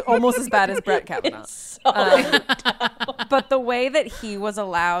 it's almost as bad as Brett Kavanaugh. But the way that he was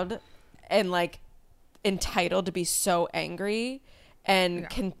allowed and like entitled to be so angry, and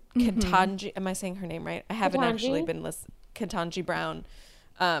Ketanji, am I saying her name right? I haven't actually been listening. Ketanji Brown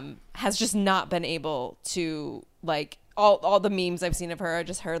has just not been able to, like, all the memes I've seen of her are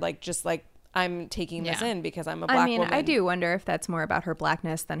just her like I'm taking this in because I'm a black woman. I do wonder if that's more about her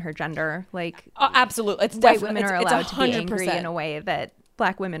blackness than her gender. Like, absolutely, it's white women are allowed to be angry in a way that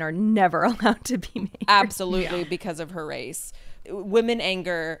black women are never allowed to be angry. Absolutely, because of her race. Women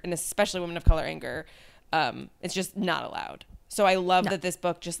anger, and especially women of color anger, it's just not allowed. So I love that this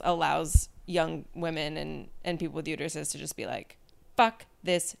book just allows young women and people with uteruses to just be like, fuck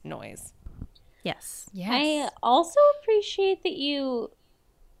this noise. Yes. I also appreciate that you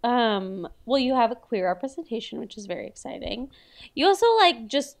you have a queer representation, which is very exciting. You also like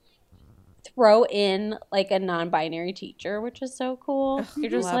just throw in like a non-binary teacher, which is so cool. You're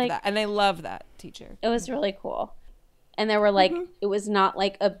just love like that. And I love that teacher. It was really cool. And there were like it was not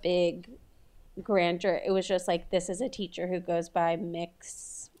like a big grandeur. It was just like, this is a teacher who goes by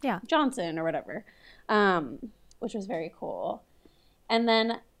Mix Johnson or whatever, which was very cool. And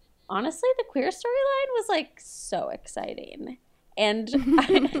then honestly, the queer storyline was like so exciting. And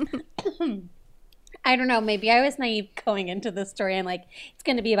I don't know, maybe I was naive going into the story. I'm like, it's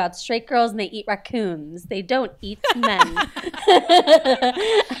going to be about straight girls and they eat raccoons. They don't eat men.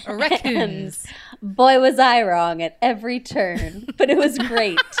 Raccoons. And boy, was I wrong at every turn. But it was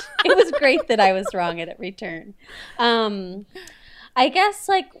great. It was great that I was wrong at every turn. I guess,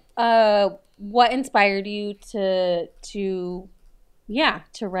 like, what inspired you to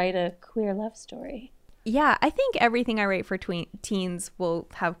write a queer love story? Yeah, I think everything I write for teens will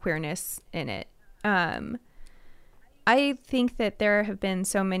have queerness in it. I think that there have been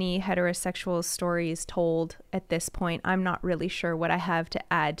so many heterosexual stories told at this point. I'm not really sure what I have to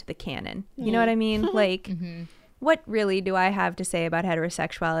add to the canon. You know what I mean? Like, what really do I have to say about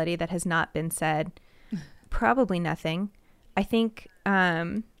heterosexuality that has not been said? Probably nothing. I think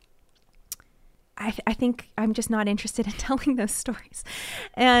I think I'm just not interested in telling those stories.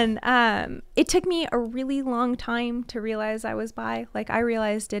 And it took me a really long time to realize I was bi. Like, I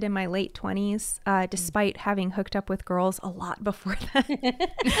realized it in my late 20s, despite having hooked up with girls a lot before that.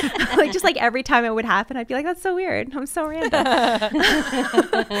 Like, just like every time it would happen, I'd be like, that's so weird. I'm so random.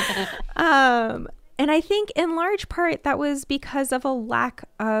 And I think in large part that was because of a lack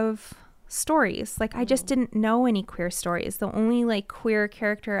of stories. Like, I just didn't know any queer stories. The only like queer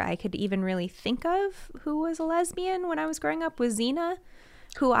character I could even really think of who was a lesbian when I was growing up was Xena,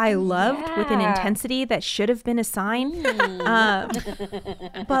 who I loved with an intensity that should have been a sign.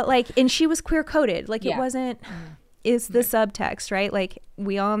 But like, and she was queer coded. Like, it wasn't is the subtext, right? Like,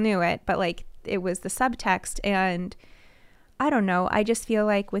 we all knew it, but like, it was the subtext. And I don't know, I just feel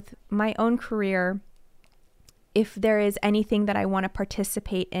like with my own career, if there is anything that I want to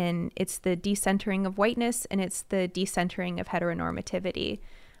participate in, it's the decentering of whiteness and it's the decentering of heteronormativity.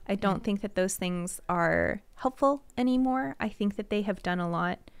 I don't think that those things are helpful anymore. I think that they have done a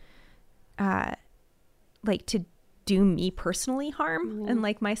lot like to do me personally harm and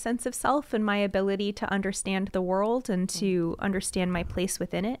like my sense of self and my ability to understand the world and to understand my place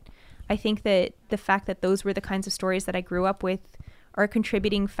within it. I think that the fact that those were the kinds of stories that I grew up with are a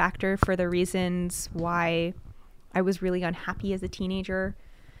contributing factor for the reasons why I was really unhappy as a teenager.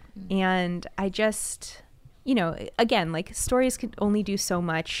 And I just, you know, again, like, stories can only do so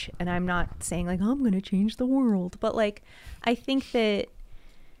much. And I'm not saying like, I'm going to change the world. But like, I think that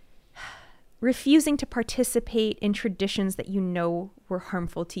refusing to participate in traditions that you know were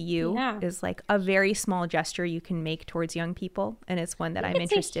harmful to you is like a very small gesture you can make towards young people, and it's one that I'm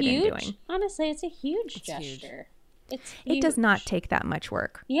interested in doing. Honestly, it's a huge gesture. Huge. It does not take that much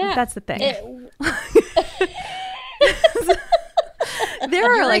work. Yeah, that's the thing.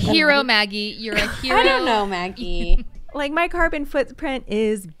 You're like a hero, Maggie. You're a hero. I don't know, Maggie. Like, my carbon footprint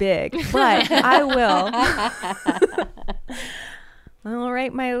is big, but I will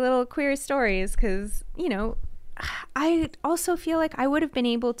write my little queer stories because, you know, I also feel like I would have been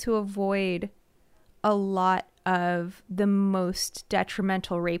able to avoid a lot of the most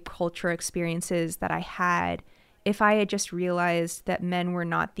detrimental rape culture experiences that I had if I had just realized that men were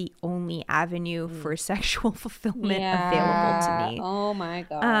not the only avenue for sexual fulfillment available to me. Oh my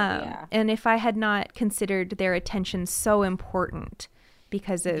God. And if I had not considered their attention so important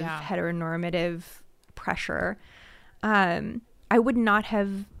because of heteronormative pressure, I would not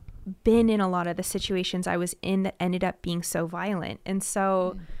have been in a lot of the situations I was in that ended up being so violent. And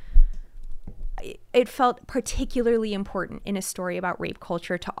so it felt particularly important in a story about rape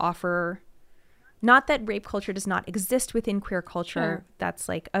culture to offer, not that rape culture does not exist within queer culture. That's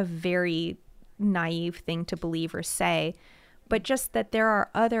like a very naive thing to believe or say, but just that there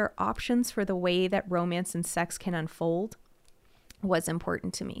are other options for the way that romance and sex can unfold was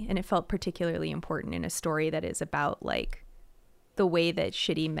important to me. And it felt particularly important in a story that is about like the way that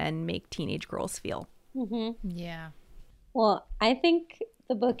shitty men make teenage girls feel. Yeah. Well, I think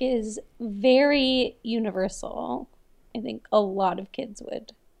the book is very universal. I think a lot of kids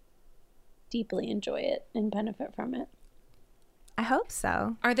would deeply enjoy it and benefit from it. I hope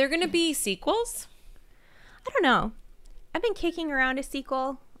so. Are there going to be sequels? I don't know. I've been kicking around a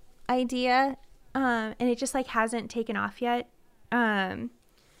sequel idea, and it just like hasn't taken off yet. My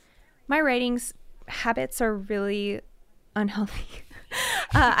writing's habits are really unhealthy.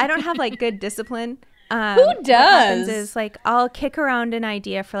 I don't have like good discipline. Who does? What happens is like I'll kick around an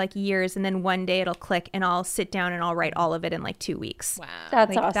idea for like years, and then one day it'll click, and I'll sit down and I'll write all of it in like 2 weeks. Wow, that's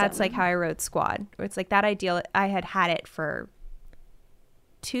like, awesome. That's like how I wrote Squad. It's like that idea. I had it for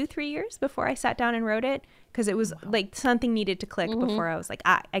 2-3 years before I sat down and wrote it, because it was like something needed to click before I was like,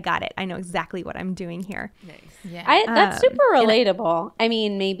 I got it. I know exactly what I'm doing here. Nice. Yeah, that's super relatable. I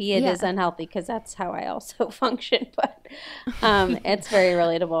mean, maybe it is unhealthy because that's how I also function, but it's very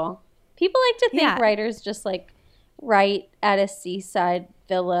relatable. People like to think writers just like write at a seaside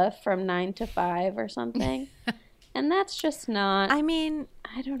villa from 9 to 5 or something. And that's just not. I mean,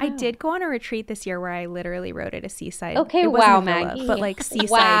 I don't know. I did go on a retreat this year where I literally wrote at a seaside. Okay, it wow, wasn't a villa, Maggie. but like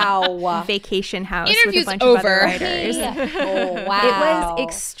seaside vacation house Interview's with a bunch over. of other writers. Oh, wow. It was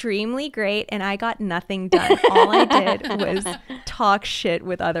extremely great, and I got nothing done. All I did was talk shit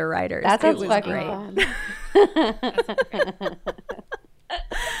with other writers. That sounds it was fucking great.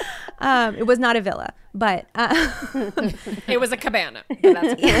 It was not a villa, but it was a cabana. But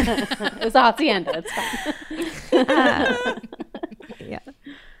that's it was a hacienda. It's fine. Yeah.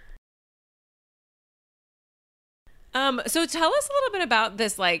 So tell us a little bit about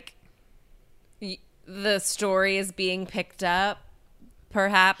this. Like, the story is being picked up,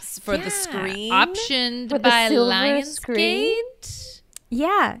 perhaps for the screen, optioned by Lionsgate.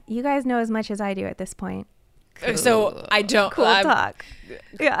 Yeah, you guys know as much as I do at this point. Cool. So I don't. Cool talk.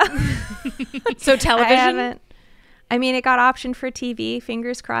 Yeah. So television. I mean, it got optioned for TV.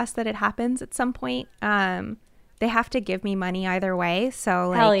 Fingers crossed that it happens at some point. They have to give me money either way, so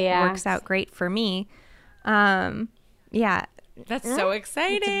like it works out great for me. Yeah. That's so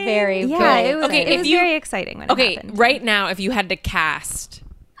exciting. It's very cool. It was, okay, it was very exciting when it happened. Right now, if you had to cast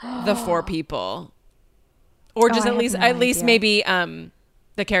the 4 people, or just at least maybe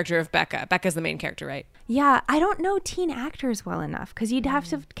the character of Becca. Becca's the main character, right? Yeah, I don't know teen actors well enough because you'd have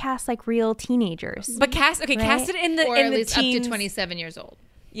to cast like real teenagers. But cast it in the or in at the least teens. up to 27 years old.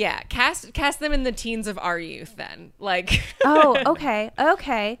 Yeah, cast them in the teens of our youth then. Like oh, okay.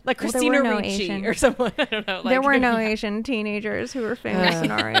 Like Christina Ricci or someone. I don't know. Like, there were no Asian teenagers who were famous in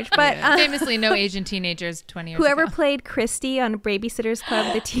our age. But famously no Asian teenagers 20 years whoever ago. played Christy on Babysitter's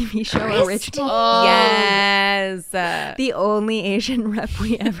Club, the TV show original. Oh. Yes. The only Asian rep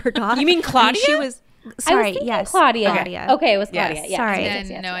we ever got. You mean Claudia? She was sorry, yes. Claudia. Claudia. Okay, it was Claudia. Yes. Sorry.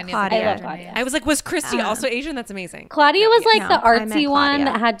 No, I knew Claudia. I love Claudia. I was like, was Christy also Asian? That's amazing. Claudia was like the I meant artsy one Claudia.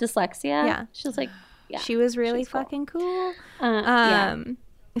 that had dyslexia. Yeah. She was like, she was really fucking cool.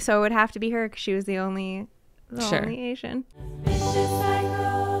 So it would have to be her because she was the only Asian.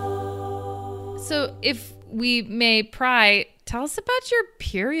 So if we may pry, tell us about your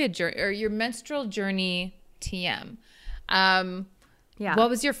period journey or your menstrual journey, TM. Yeah. What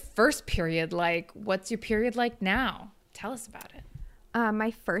was your first period like? What's your period like now? Tell us about it.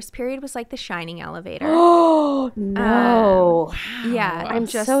 My first period was like the Shining elevator. Oh, no. Yeah. I'm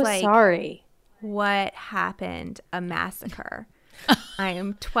just so sorry. What happened? A massacre. I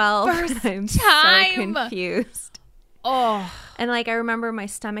am 12. First I'm time. so confused. Oh. And like, I remember my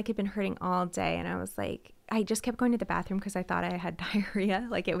stomach had been hurting all day, and I was like, I just kept going to the bathroom because I thought I had diarrhea.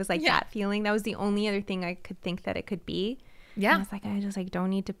 Like, it was like that feeling. That was the only other thing I could think that it could be. Yeah. And I was like, I just like don't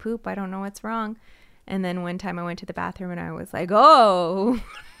need to poop. I don't know what's wrong. And then one time I went to the bathroom and I was like, oh,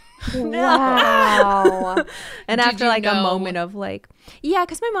 no. Wow. And after like a moment of like, yeah,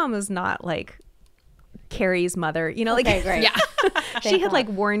 because my mom was not like Carrie's mother, you know, like, great. Yeah. she had like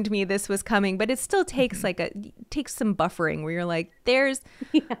warned me this was coming, but it still takes takes some buffering where you're like, there's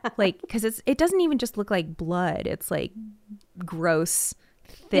like, because it doesn't even just look like blood. It's like gross,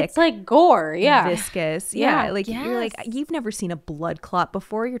 thick. It's like gore. Yeah. Viscous. Yeah. Like you're like, you've never seen a blood clot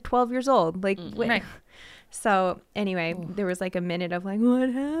before. You're 12 years old. Like, right. So anyway, there was like a minute of like, what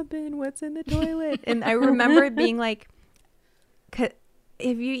happened? What's in the toilet? And I remember it being like, have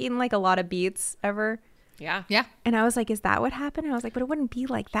you eaten like a lot of beets ever? Yeah. Yeah. And I was like, is that what happened? And I was like, but it wouldn't be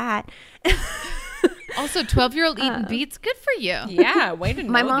like that. Also, 12-year-old eating beets, good for you. Yeah, way to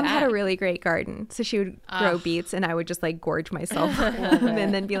know My mom that. had a really great garden, so she would grow beets, and I would just like gorge myself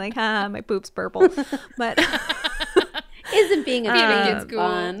and then be like, my poop's purple. But isn't being a vegan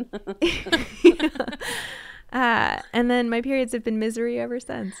fun? And then my periods have been misery ever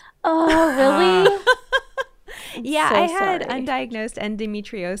since. Oh, really? Yeah, so I had sorry. undiagnosed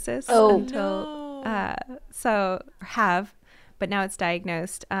endometriosis but now it's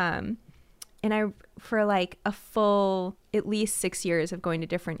diagnosed. And I, for like a full at least 6 years of going to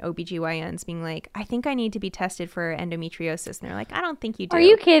different OBGYNs being like, I think I need to be tested for endometriosis. And they're like, I don't think you do. Are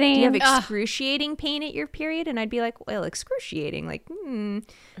you kidding? Do you have excruciating pain at your period? And I'd be like, well, excruciating. Like,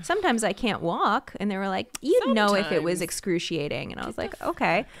 sometimes I can't walk. And they were like, you'd know if it was excruciating. And I was like,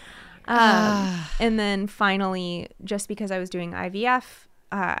 okay. And then finally, just because I was doing IVF,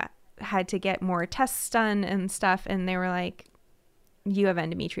 had to get more tests done and stuff. And they were like, you have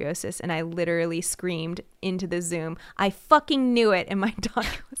endometriosis. And I literally screamed into the Zoom, I fucking knew it. And my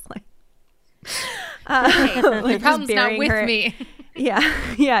doctor was like, the problem's not with me.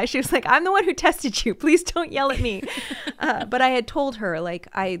 Yeah. She was like, I'm the one who tested you. Please don't yell at me. But I had told her, like,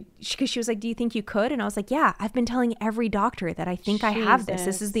 because she was like, do you think you could? And I was like, yeah, I've been telling every doctor that I think I have this.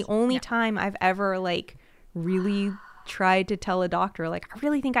 This is the only time I've ever like really tried to tell a doctor, like, I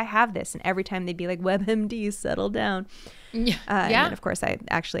really think I have this. And every time they'd be like, WebMD, settle down. And then of course I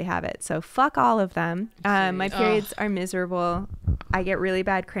actually have it. So fuck all of them. My periods are miserable. I get really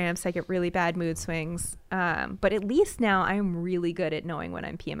bad cramps. I get really bad mood swings. But at least now I'm really good at knowing when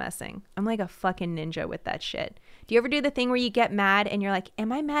I'm PMSing. I'm like a fucking ninja with that shit. Do you ever do the thing where you get mad and you're like,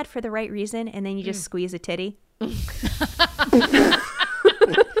 am I mad for the right reason? And then you just squeeze a titty. And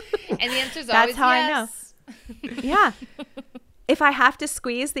the answer's always That's how yes. I know. Yeah. If I have to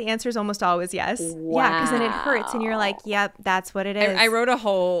squeeze, the answer is almost always yes. Wow. Yeah, because then it hurts and you're like, yep, that's what it is. I wrote a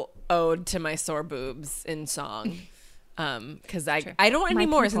whole ode to my sore boobs in song. Because I don't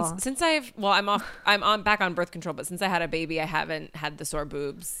anymore since I'm back on birth control, but since I had a baby, I haven't had the sore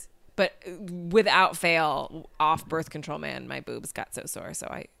boobs. But without fail, off birth control, man, my boobs got so sore. So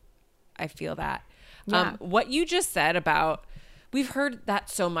I feel that. Yeah. What you just said about, we've heard that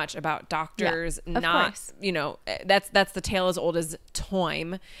so much about doctors that's the tale as old as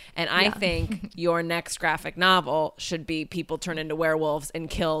time. And I think your next graphic novel should be people turn into werewolves and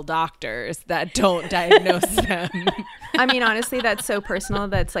kill doctors that don't diagnose them. I mean, honestly, that's so personal.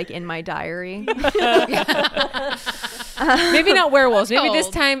 That's like in my diary. Maybe not werewolves. Maybe this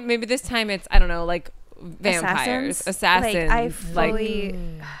time it's, I don't know, like vampires, assassins.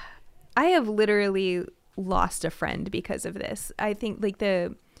 I have literally lost a friend because of this. I think like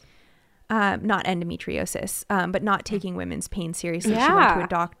the not endometriosis, but not taking women's pain seriously.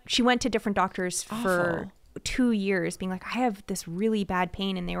 She went to different doctors for 2 years being like, I have this really bad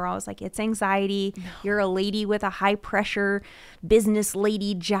pain, and they were always like, it's anxiety. You're a lady with a high pressure business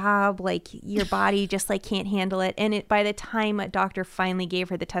lady job, like your body just like can't handle it. And by the time a doctor finally gave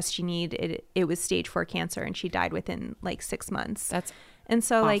her the test she needed, it was stage 4 cancer, and she died within like 6 months. And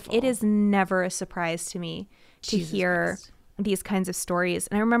so, like, it is never a surprise to me to hear these kinds of stories.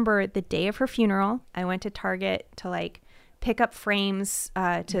 And I remember the day of her funeral, I went to Target to, like, pick up frames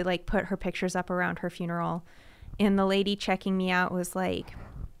to, like, put her pictures up around her funeral. And the lady checking me out was like,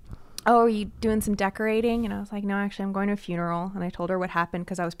 oh, are you doing some decorating? And I was like, no, actually, I'm going to a funeral. And I told her what happened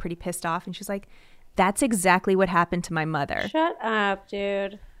because I was pretty pissed off. And she's like, that's exactly what happened to my mother. Shut up,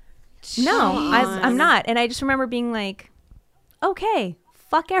 dude. No, I'm not. And I just remember being like, okay,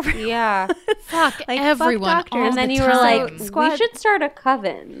 fuck everyone. Yeah. Fuck like, everyone. Fuck and then you were like, we should start a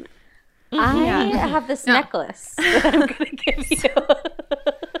coven. I have this necklace that I'm going to give you.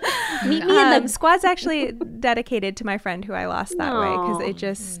 Meet me in the squad's actually dedicated to my friend who I lost that way because it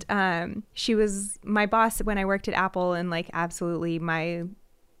just she was my boss when I worked at Apple and like absolutely my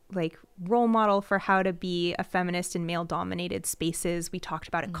like role model for how to be a feminist in male dominated spaces. We talked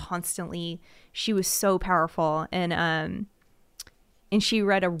about it constantly. She was so powerful and she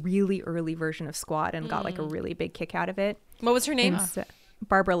read a really early version of Squad and got like a really big kick out of it. What was her name? So,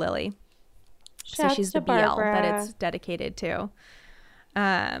 Barbara Lilly. So she's the BL that it's dedicated to.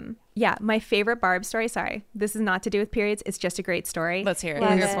 Yeah, my favorite Barb story, sorry, this is not to do with periods, it's just a great story. Let's hear it.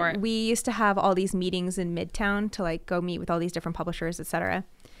 Here for it. We used to have all these meetings in Midtown to like go meet with all these different publishers, etc.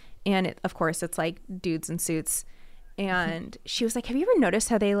 And of course it's like dudes in suits. And she was like, have you ever noticed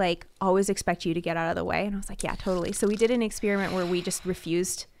how they like always expect you to get out of the way? And I was like, yeah, totally. So we did an experiment where we just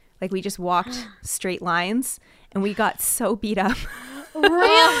refused, like we just walked straight lines and we got so beat up.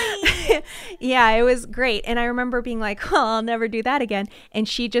 Really? Yeah, it was great. And I remember being like, oh, I'll never do that again. And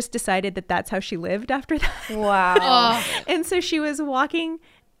she just decided that that's how she lived after that. Wow. And so she was walking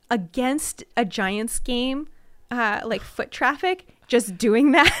against a Giants game, like foot traffic, just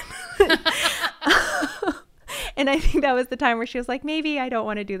doing that. And I think that was the time where she was like, maybe I don't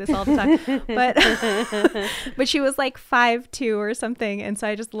want to do this all the time. But she was like 5'2" or something. And so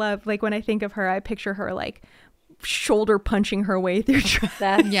I just love, like when I think of her, I picture her like shoulder punching her way through traffic.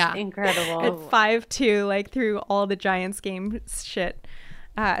 That's incredible. At 5'2", like through all the Giants game shit.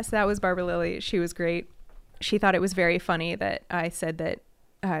 So that was Barbara Lilly. She was great. She thought it was very funny that I said that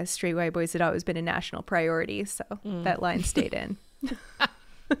straight white boys had always been a national priority. So that line stayed in.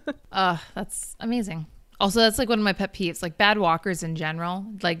 That's amazing. Also, that's like one of my pet peeves, like bad walkers in general,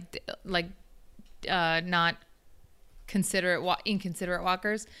 like not inconsiderate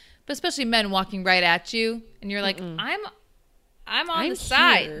walkers, but especially men walking right at you, and you're like, I'm on the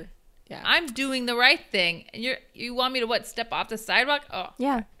side, I'm doing the right thing, and you want me to step off the sidewalk? Oh,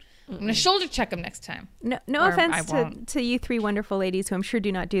 yeah. I'm gonna shoulder check them next time. No offense to you three wonderful ladies who I'm sure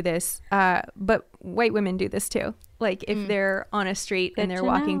do not do this, but white women do this too. Like if they're on a street and they're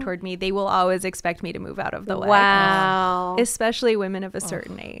walking toward me, they will always expect me to move out of the way. Wow. Especially women of a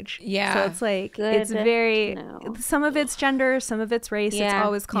certain age. Yeah. So it's like, it's very, some of it's gender, some of it's race. Yeah. It's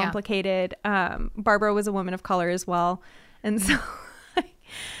always complicated. Barbara was a woman of color as well. And so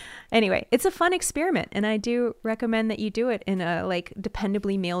anyway, it's a fun experiment. And I do recommend that you do it in a like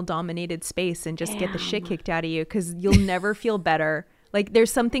dependably male dominated space and just get the shit kicked out of you because you'll never feel better. Like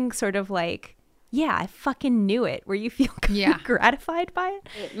there's something sort of like, yeah, I fucking knew it, where you feel gratified by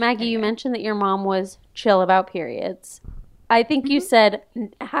it. Maggie, you mentioned that your mom was chill about periods. I think you said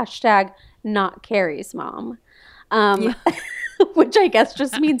 #not Carrie's mom, which I guess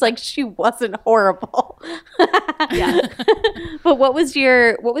just means like she wasn't horrible. Yeah. But what was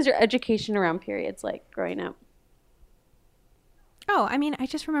your education around periods like growing up? Oh, I mean, I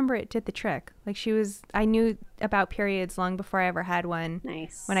just remember it did the trick. Like I knew about periods long before I ever had one.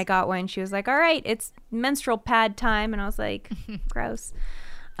 Nice. When I got one, she was like, all right, it's menstrual pad time. And I was like, gross.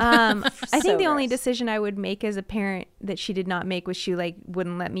 I think the only decision I would make as a parent that she did not make was she like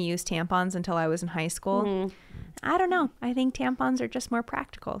wouldn't let me use tampons until I was in high school. Mm-hmm. I don't know. I think tampons are just more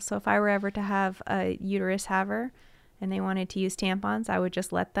practical. So if I were ever to have a uterus haver and they wanted to use tampons, I would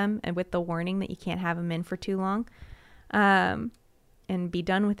just let them, and with the warning that you can't have them in for too long. And be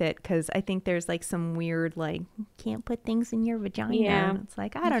done with it, because I think there's like some weird like can't put things in your vagina. Yeah. It's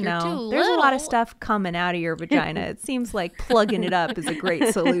like, I don't know. There's a lot of stuff coming out of your vagina. It seems like plugging it up is a great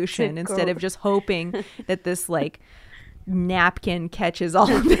solution instead of just hoping that this like napkin catches all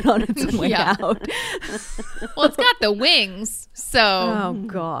of it on its way out. Well, it's got the wings, so oh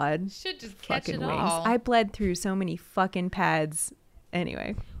god, should just catch fucking it wings. all. I bled through so many fucking pads.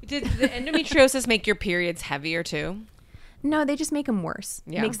 Anyway, did the endometriosis make your periods heavier too? No, they just make them worse.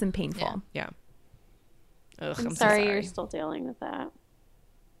 Yeah. Makes them painful. Yeah. Ugh, I'm so sorry you're still dealing with that.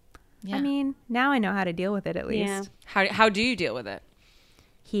 Yeah. I mean, now I know how to deal with it at least. Yeah. How do you deal with it?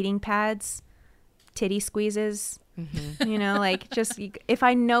 Heating pads, titty squeezes. Mm-hmm. You know, like just if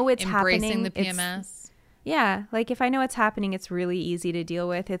I know it's embracing happening. The PMS. Yeah, like if I know it's happening, it's really easy to deal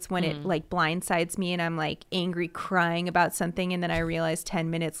with. It's when it like blindsides me and I'm like angry crying about something, and then I realize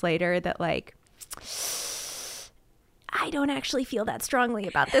 10 minutes later that like I don't actually feel that strongly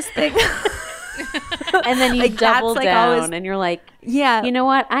about this thing. And then you double down and you're like, yeah, you know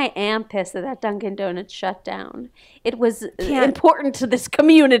what? I am pissed that Dunkin' Donuts shut down. It was important to this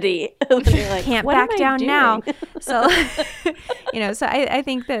community. Like, can't back down now. So, so I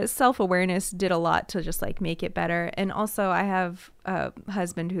think that self-awareness did a lot to just like make it better. And also I have a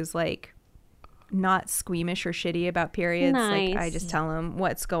husband who's like not squeamish or shitty about periods. Nice. Like I just tell him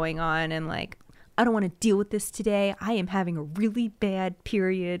what's going on and like, I don't want to deal with this today. I am having a really bad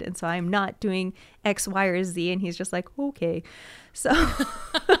period. And so I'm not doing X, Y, or Z. And he's just like, okay. So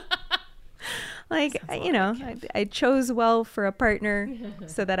like, I chose well for a partner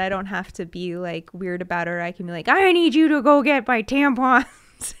so that I don't have to be like weird about it. I can be like, I need you to go get my tampons.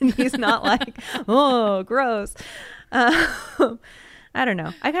 And he's not like, oh, gross. I don't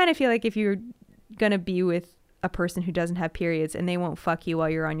know. I kind of feel like if you're going to be with a person who doesn't have periods and they won't fuck you while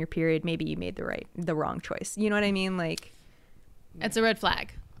you're on your period, maybe you made the wrong choice. You know what I mean? Like, it's a red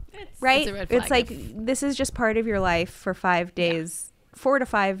flag. Right? It's a red flag. It's like, this is just part of your life for 5 days, 4 to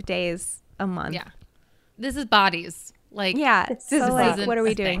 5 days a month. Yeah. This is bodies. Like, yeah. So like, what are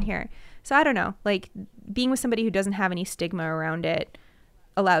we doing here? So I don't know, like being with somebody who doesn't have any stigma around it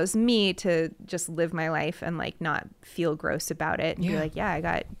allows me to just live my life and like not feel gross about it and be like, yeah, I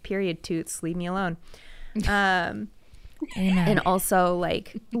got period toots, leave me alone. And also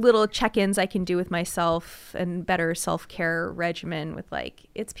like little check-ins I can do with myself and better self-care regimen with like,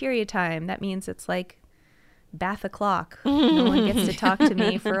 it's period time. That means it's like bath o'clock. No one gets to talk to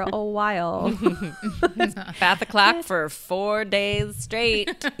me for a while. Bath o'clock for 4 days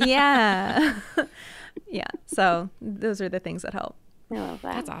straight. Yeah. Yeah. So those are the things that help. I love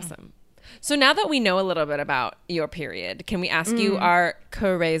that. That's awesome. So now that we know a little bit about your period, can we ask you our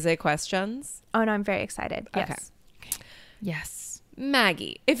crazy questions? Oh, no, I'm very excited. Yes. Okay. Yes.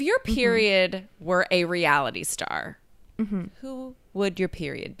 Maggie, if your period were a reality star, who would your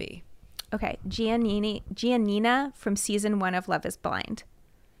period be? Okay. Giannina from season 1 of Love is Blind.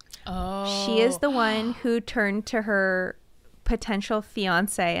 Oh. She is the one who turned to her potential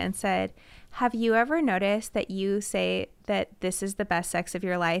fiance and said, have you ever noticed that you say that this is the best sex of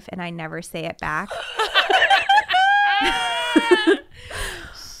your life and I never say it back?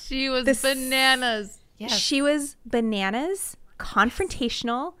 She was bananas. Yes. She was bananas,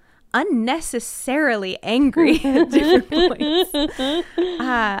 confrontational, unnecessarily angry at different points. And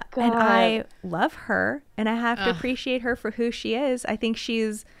I love her and I have to appreciate her for who she is. I think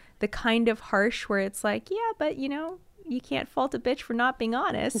she's the kind of harsh where it's like, yeah, but you can't fault a bitch for not being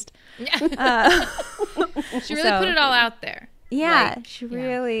honest. She really put it all out there. Yeah, like, she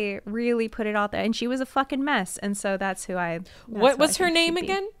really, really put it out there. And she was a fucking mess. And so that's who I... What was her name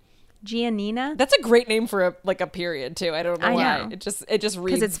again? Giannina. That's a great name for a period, too. I don't know why. It just reads...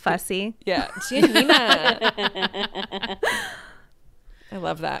 Because it's fussy. Yeah. Giannina. I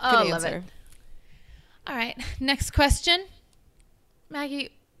love that. Good answer. Love it. All right. Next question.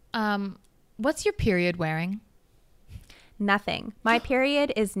 Maggie, what's your period wearing? Nothing. My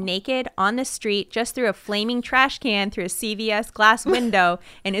period is naked on the street just through a flaming trash can through a CVS glass window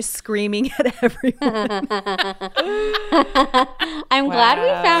and is screaming at everyone. I'm glad we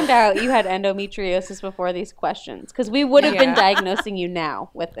found out you had endometriosis before these questions because we would have been diagnosing you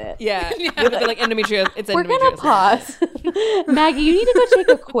now with it. Yeah. We would have been like endometriosis. It's endometriosis. We're going to pause. Maggie, you need to go take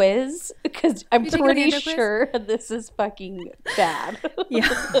a quiz because I'm pretty sure this is fucking bad. Yeah.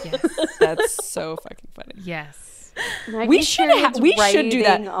 Yes. That's so fucking funny. Yes. We should do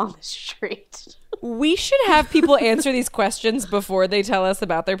that on the street. We should have people answer these questions before they tell us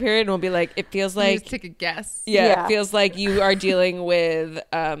about their period, and we'll be like, it feels like... Just take a guess. Yeah, it feels like you are dealing with...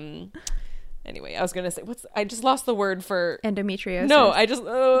 Anyway, I was going to say... I just lost the word for... Endometriosis. No, I just...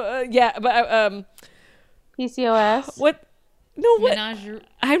 PCOS? What? No, what?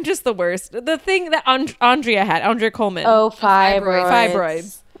 I'm just the worst. The thing that Andrea had, Andrea Coleman. Oh, fibroids.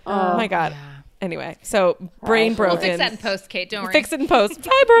 Fibroids. Oh my God. Yeah. Anyway, so brain broken. We'll fix that in post, Kate. Don't worry. Fix it in post.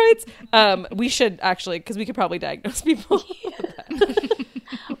 Fibroids. We should actually, because we could probably diagnose people.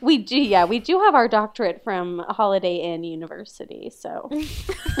 We do, yeah. We do have our doctorate from Holiday Inn University, so.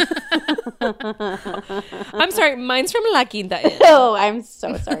 I'm sorry, mine's from La Quinta Inn. Oh, I'm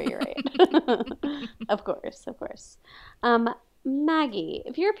so sorry. You're right. Of course. Maggie,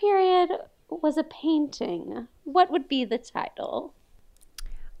 if your period was a painting, what would be the title?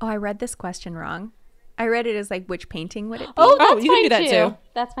 Oh, I read this question wrong. I read it as like, which painting would it be? Oh, that's you fine can do that too.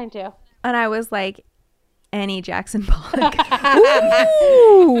 That's fine too. And I was like, Annie Jackson Pollock.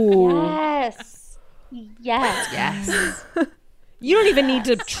 Ooh. Yes. You don't even need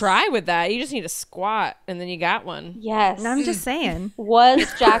to try with that. You just need to squat, and then you got one. Yes. And I'm just saying.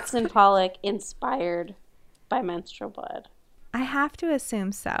 Was Jackson Pollock inspired by menstrual blood? I have to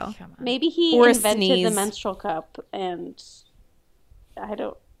assume so. Maybe he invented the menstrual cup, and I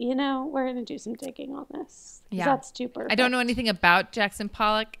don't. We're gonna do some digging on this. Yeah, that's too perfect. I don't know anything about Jackson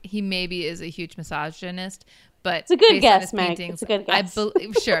Pollock. He maybe is a huge misogynist, but it's a good guess, Meg. It's a good guess.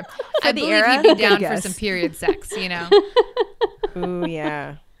 Sure, I believe he'd be down for some period sex. Ooh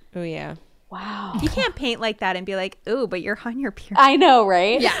yeah. Ooh yeah. Wow. You can't paint like that and be like, ooh, but you're on your period. I know,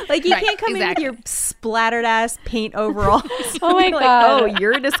 right? Yeah. Like, you can't come in with your splattered ass paint overalls. Oh, my God. Oh,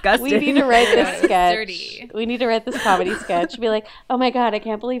 you're disgusting. We need to write this sketch. Dirty. We need to write this comedy sketch. Be like, oh, my God, I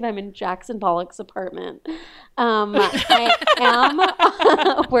can't believe I'm in Jackson Pollock's apartment. I am.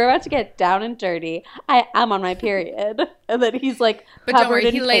 We're about to get down and dirty. I am on my period. And then he's like, but don't worry,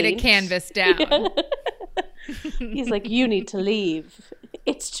 he laid a canvas down. Yeah. He's like, you need to leave.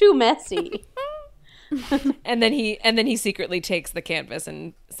 It's too messy. and then he secretly takes the canvas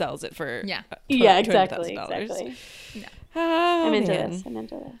and sells it for exactly. No. I'm into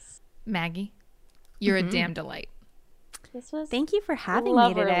this. Maggie, you're a damn delight. Thank you for having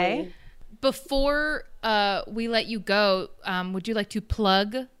me today. Before we let you go, would you like to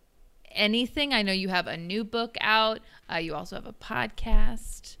plug anything? I know you have a new book out. You also have a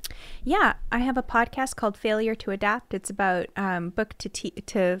podcast. Yeah, I have a podcast called Failure to Adapt. It's about book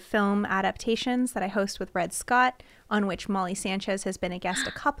to film adaptations that I host with Red Scott, on which Molly Sanchez has been a guest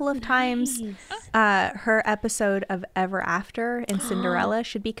a couple of times. Her episode of Ever After and Cinderella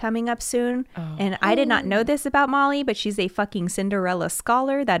should be coming up soon. And I did not know this about Molly, but she's a fucking Cinderella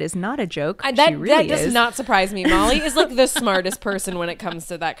scholar. That is not a joke. That does not surprise me. Molly is like the smartest person when it comes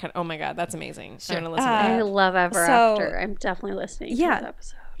to that kind of, oh my God, that's amazing. Sure. I'm going to listen to that. I love Ever After. I'm definitely listening to this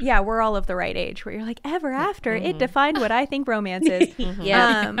episode. Yeah, we're all of the right age where you're like, Ever After, it defined what I think romance is.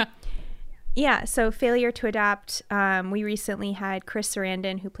 So Failure to Adapt. We recently had Chris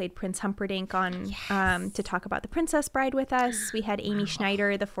Sarandon, who played Prince Humperdinck, on to talk about The Princess Bride with us. We had Amy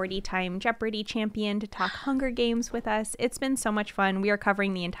Schneider, the 40-time Jeopardy champion, to talk Hunger Games with us. It's been so much fun. We are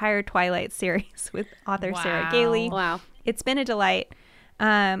covering the entire Twilight series with author Sarah Gailey. Wow. It's been a delight.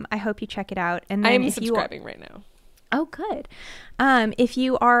 I hope you check it out. And then I am subscribing right now. Oh, good. If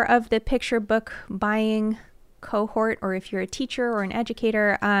you are of the picture book buying cohort, or if you're a teacher or an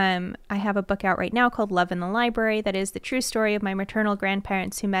educator, I have a book out right now called Love in the Library that is the true story of my maternal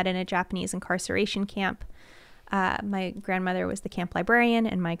grandparents who met in a Japanese incarceration camp. My grandmother was the camp librarian,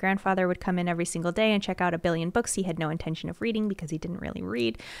 and my grandfather would come in every single day and check out a billion books he had no intention of reading because he didn't really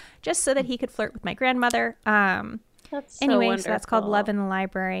read, just so that he could flirt with my grandmother. That's so wonderful. So that's called Love in the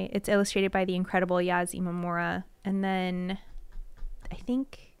Library. It's illustrated by the incredible Yaz Imamura. And then I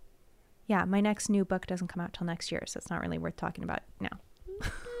think, my next new book doesn't come out till next year, so it's not really worth talking about now.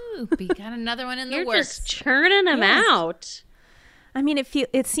 Ooh, we got another one in the works. You're just churning them out. I mean,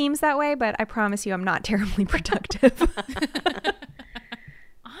 it seems that way, but I promise you I'm not terribly productive.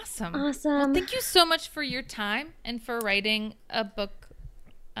 Awesome. Well, thank you so much for your time and for writing a book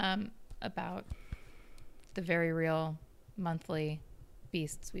about the very real monthly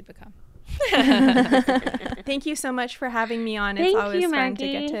beasts we become. Thank you so much for having me on. It's always fun to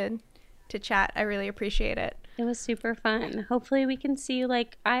get to chat. I really appreciate it. It was super fun. Hopefully we can see you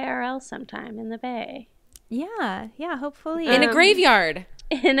like IRL sometime in the Bay. Yeah, hopefully. In a graveyard.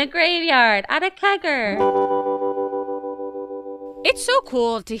 In a graveyard at a kegger. It's so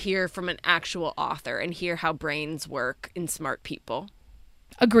cool to hear from an actual author and hear how brains work in smart people.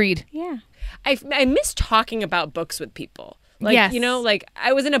 Agreed. Yeah. I miss talking about books with people. Like, like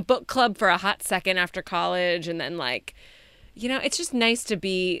I was in a book club for a hot second after college, and then it's just nice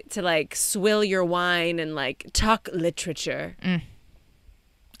to like swill your wine and like talk literature.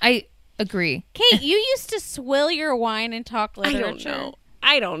 I agree. Kate, you used to swill your wine and talk literature.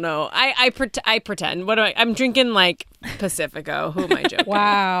 I don't know. I pretend. What do I'm drinking like Pacifico. Who am I joking?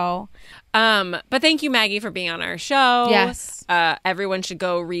 Wow. But thank you, Maggie, for being on our show. Yes. Everyone should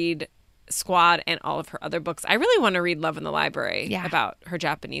go read Squad and all of her other books. I really want to read Love in the Library about her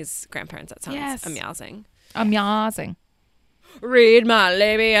Japanese grandparents. That sounds amazing. Amazing. Read my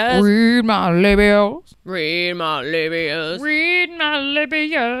labias. Read my labias. Read my labias. Read my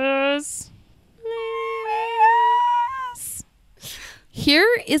labias. Here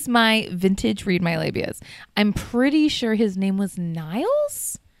is my vintage Read My Labias. I'm pretty sure his name was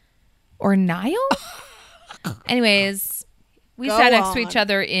Niles or Niall. Anyways, we sat next to each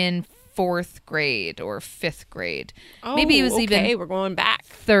other in 4th grade or 5th grade. Maybe it was even we're going back.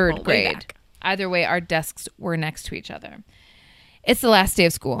 3rd grade. Back. Either way, our desks were next to each other. It's the last day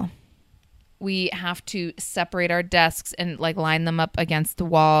of school. We have to separate our desks and like line them up against the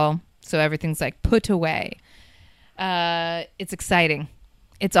wall so everything's like put away. It's exciting.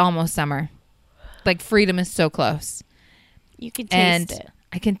 It's almost summer. Like freedom is so close. You can taste it.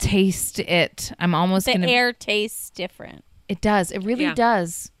 I can taste it. I'm almost the air tastes different. It does. It really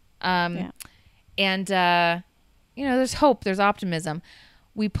does. And there's hope. There's optimism.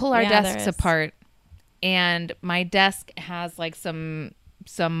 We pull our desks apart, and my desk has like some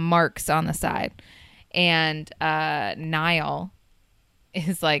marks on the side, and Niall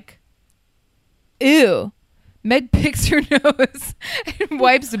is like, "Ew." Meg picks her nose and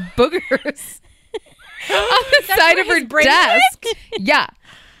wipes boogers on the side of her desk. Yeah.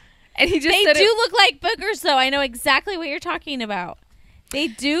 And he just They do look like boogers, though. I know exactly what you're talking about. They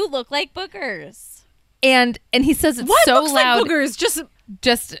do look like boogers. And he says it what so looks loud. Like boogers?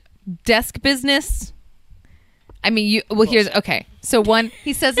 Just desk business. I mean, here's okay. So one,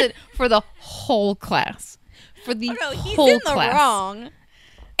 he says it for the whole class. For the he's whole in class. The wrong.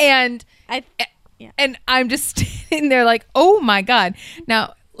 And and I'm just standing there like, oh my God.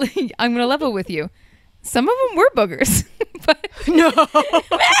 Now, I'm going to level with you. Some of them were boogers. But no.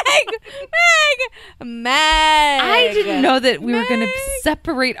 Meg. I didn't know that we were going to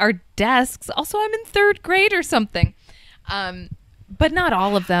separate our desks. Also, I'm in 3rd grade or something. But not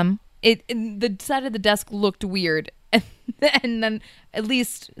all of them. The side of the desk looked weird. And then at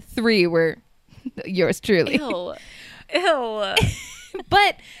least 3 were yours truly. Ew.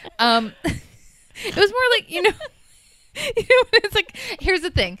 But it was more like, it's like, here's the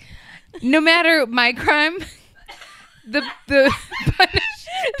thing. No matter my crime, the Meg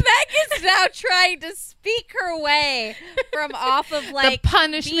is now trying to speak her way from off of like the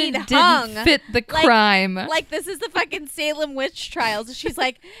punishment being didn't hung. fit the crime. Like this is the fucking Salem witch trials. She's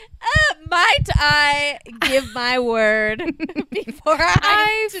like, might I give my word before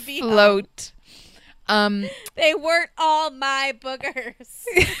I to be float? They weren't all my boogers.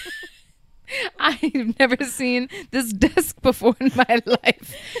 I've never seen this desk before in my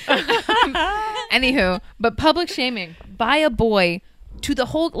life. Anywho, but public shaming by a boy to the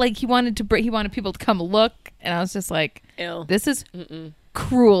whole, like he wanted people to come look, and I was just like, ew. This is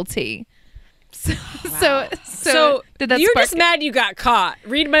cruelty. So did that you're spark just mad you got caught.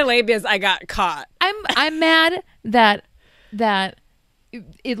 Read my labias. I got caught. I'm mad that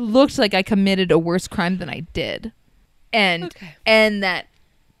it looked like I committed a worse crime than I did, and that.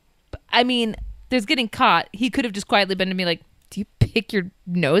 I mean, there's getting caught. He could have just quietly been to me like, do you pick your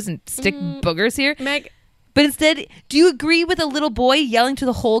nose and stick boogers here? Meg. But instead, do you agree with a little boy yelling to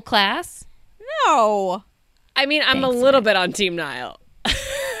the whole class? No. I mean, I'm a little bit on Team Niall.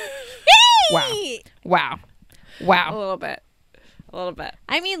 Wow. A little bit.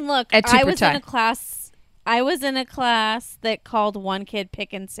 I mean, look, I was in a class that called one kid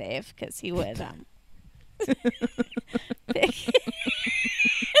Pick and Save because he would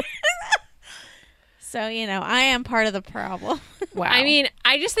So, I am part of the problem. Wow. I mean,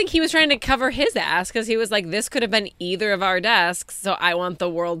 I just think he was trying to cover his ass because he was like, this could have been either of our desks, so I want the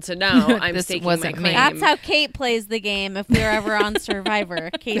world to know I'm staking my claim. That's how Kate plays the game if we're ever on Survivor.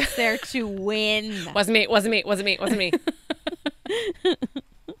 Kate's there to win. Wasn't me.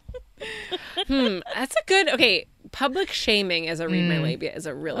 That's a good, okay, public shaming as a Read My Labia is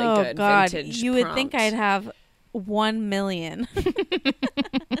a really good vintage you would prompt. think I'd have 1 million.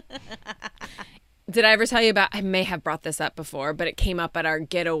 Did I ever tell you about, I may have brought this up before, but it came up at our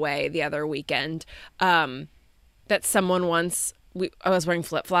getaway the other weekend, that someone once, I was wearing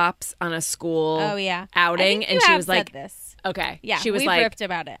flip-flops on a school outing, and she was like, this. Okay. Yeah, she was we've like, ripped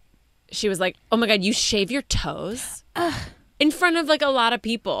about it. She was like, oh my God, you shave your toes? In front of like a lot of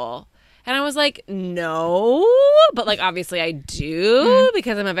people. And I was like, no, but like obviously I do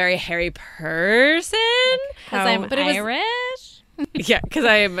because I'm a very hairy person. Because I'm Irish? Yeah, because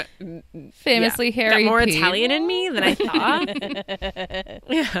I'm famously hairy. Got more Pete. Italian in me than I thought.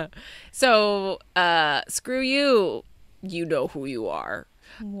 Yeah. So screw you. You know who you are.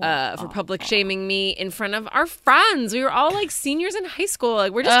 For public shaming me in front of our friends. We were all like seniors in high school.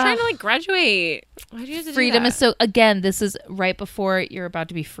 Like we're just trying to like graduate. Why do you have to Freedom do that? is so. Again, this is right before you're about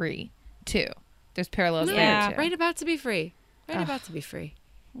to be free too. There's parallels there too. Right about to be free. About to be free.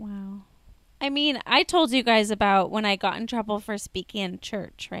 Wow. I mean, I told you guys about when I got in trouble for speaking in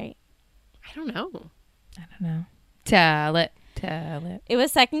church, right? I don't know. Tell it. It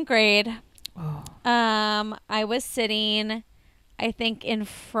was 2nd grade. Oh. I was sitting, I think, in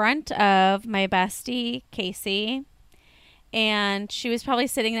front of my bestie, Casey. And she was probably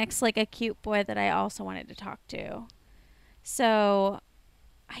sitting next to like a cute boy that I also wanted to talk to. So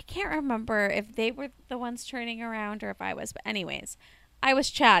I can't remember if they were the ones turning around or if I was. But anyways, I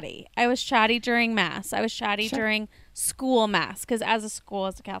was chatty. During Mass. I was chatty during school Mass. Because as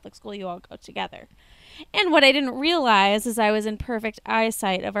a Catholic school, you all go together. And what I didn't realize is I was in perfect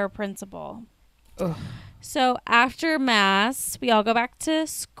eyesight of our principal. Ugh. So after Mass, we all go back to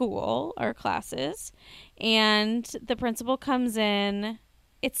school, our classes, and the principal comes in.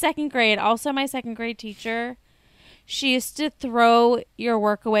 It's second grade. Also, my second grade teacher, she used to throw your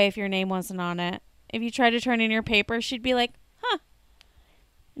work away if your name wasn't on it. If you tried to turn in your paper, she'd be like,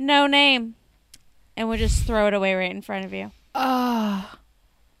 no name, and would just throw it away right in front of you. Oh.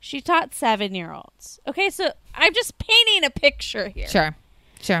 She taught 7-year-olds. Okay, so I'm just painting a picture here.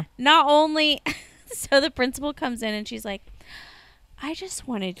 Sure. Not only... So the principal comes in and she's like, I just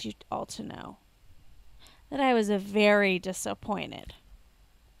wanted you all to know that I was very disappointed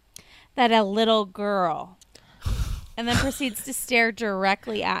that a little girl, and then proceeds to stare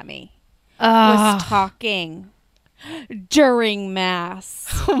directly at me, was talking during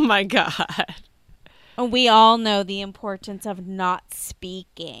Mass. Oh my God. And we all know the importance of not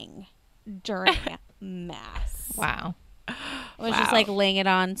speaking during Mass. Wow. I was just like laying it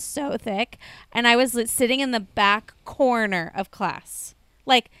on so thick. And I was sitting in the back corner of class.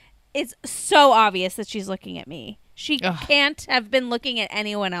 Like, it's so obvious that she's looking at me. She can't have been looking at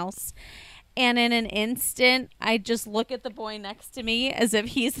anyone else. And in an instant, I just look at the boy next to me as if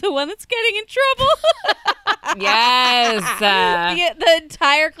he's the one that's getting in trouble. Yes. The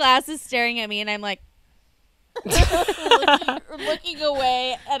entire class is staring at me, and I'm like, looking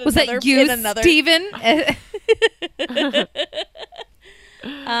away at was another. Was that you, Steven?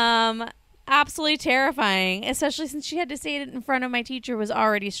 Absolutely terrifying, especially since she had to say it in front of my teacher was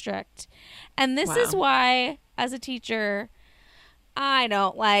already strict. And this is why, as a teacher, I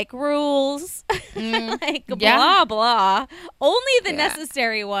don't like rules. Like, blah, blah. Only the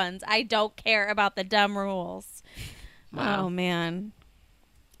necessary ones. I don't care about the dumb rules. Wow. Oh, man.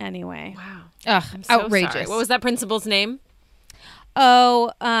 Anyway. Wow. Ugh, I'm so outrageous. Sorry. What was that principal's name?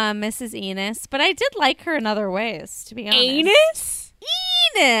 Oh, Mrs. Enos. But I did like her in other ways, to be honest. Enos?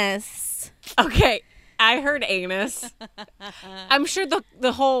 Enos. Okay. I heard Anus. I'm sure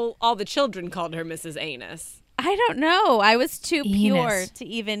all the children called her Mrs. Anus. I don't know. I was too pure to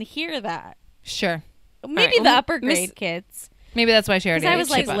even hear that. Sure. Maybe the upper grade kids. Maybe that's why she already. Because I was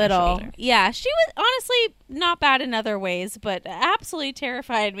like little. Yeah, she was honestly not bad in other ways, but absolutely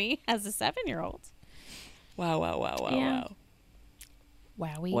terrified me as a 7-year-old. Wow.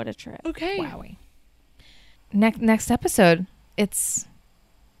 Wowie. What a trip. Okay. Wowie. Next episode, it's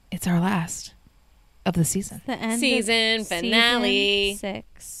our last of the season. The end season finale. Season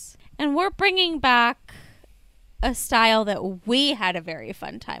 6. And we're bringing back a style that we had a very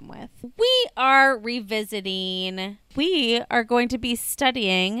fun time with. We are going to be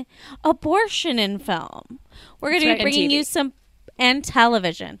studying abortion in film. We're going to be bringing you some, and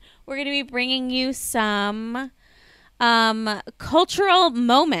television. We're going to be bringing you some cultural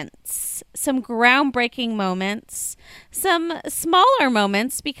moments, some groundbreaking moments, some smaller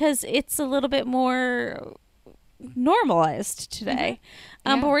moments because it's a little bit more normalized today.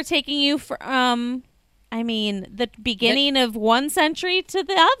 But we're taking you from the beginning of one century to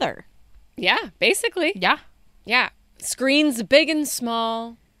the other. Yeah, basically. Yeah. Screens big and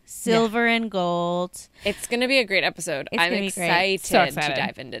small. Silver and gold. It's going to be a great episode. I'm excited to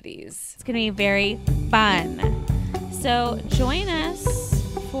dive into these. It's going to be very fun. So join us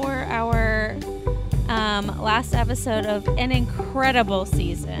for our last episode of an incredible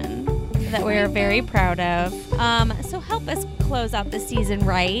season that we are very proud of. So help us close out the season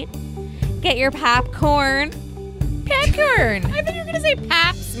right. Get your popcorn. Popcorn. I thought you were going to say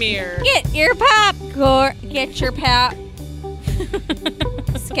pap smear. Get your popcorn. Get your pap.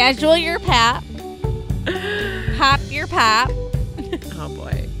 Schedule your pap. Pop your pap. Oh,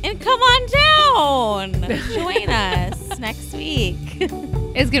 boy. And come on down. Join us next week.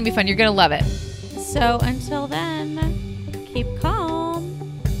 It's going to be fun. You're going to love it. So until then, keep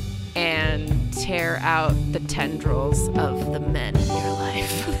calm. And tear out the tendrils of the men in your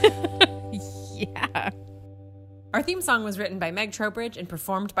life. Yeah. Our theme song was written by Meg Trowbridge and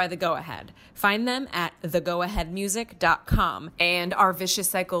performed by The Go-Ahead. Find them at thegoaheadmusic.com. And our Vicious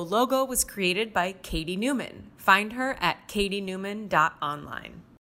Cycle logo was created by Katie Newman. Find her at katienewman.online.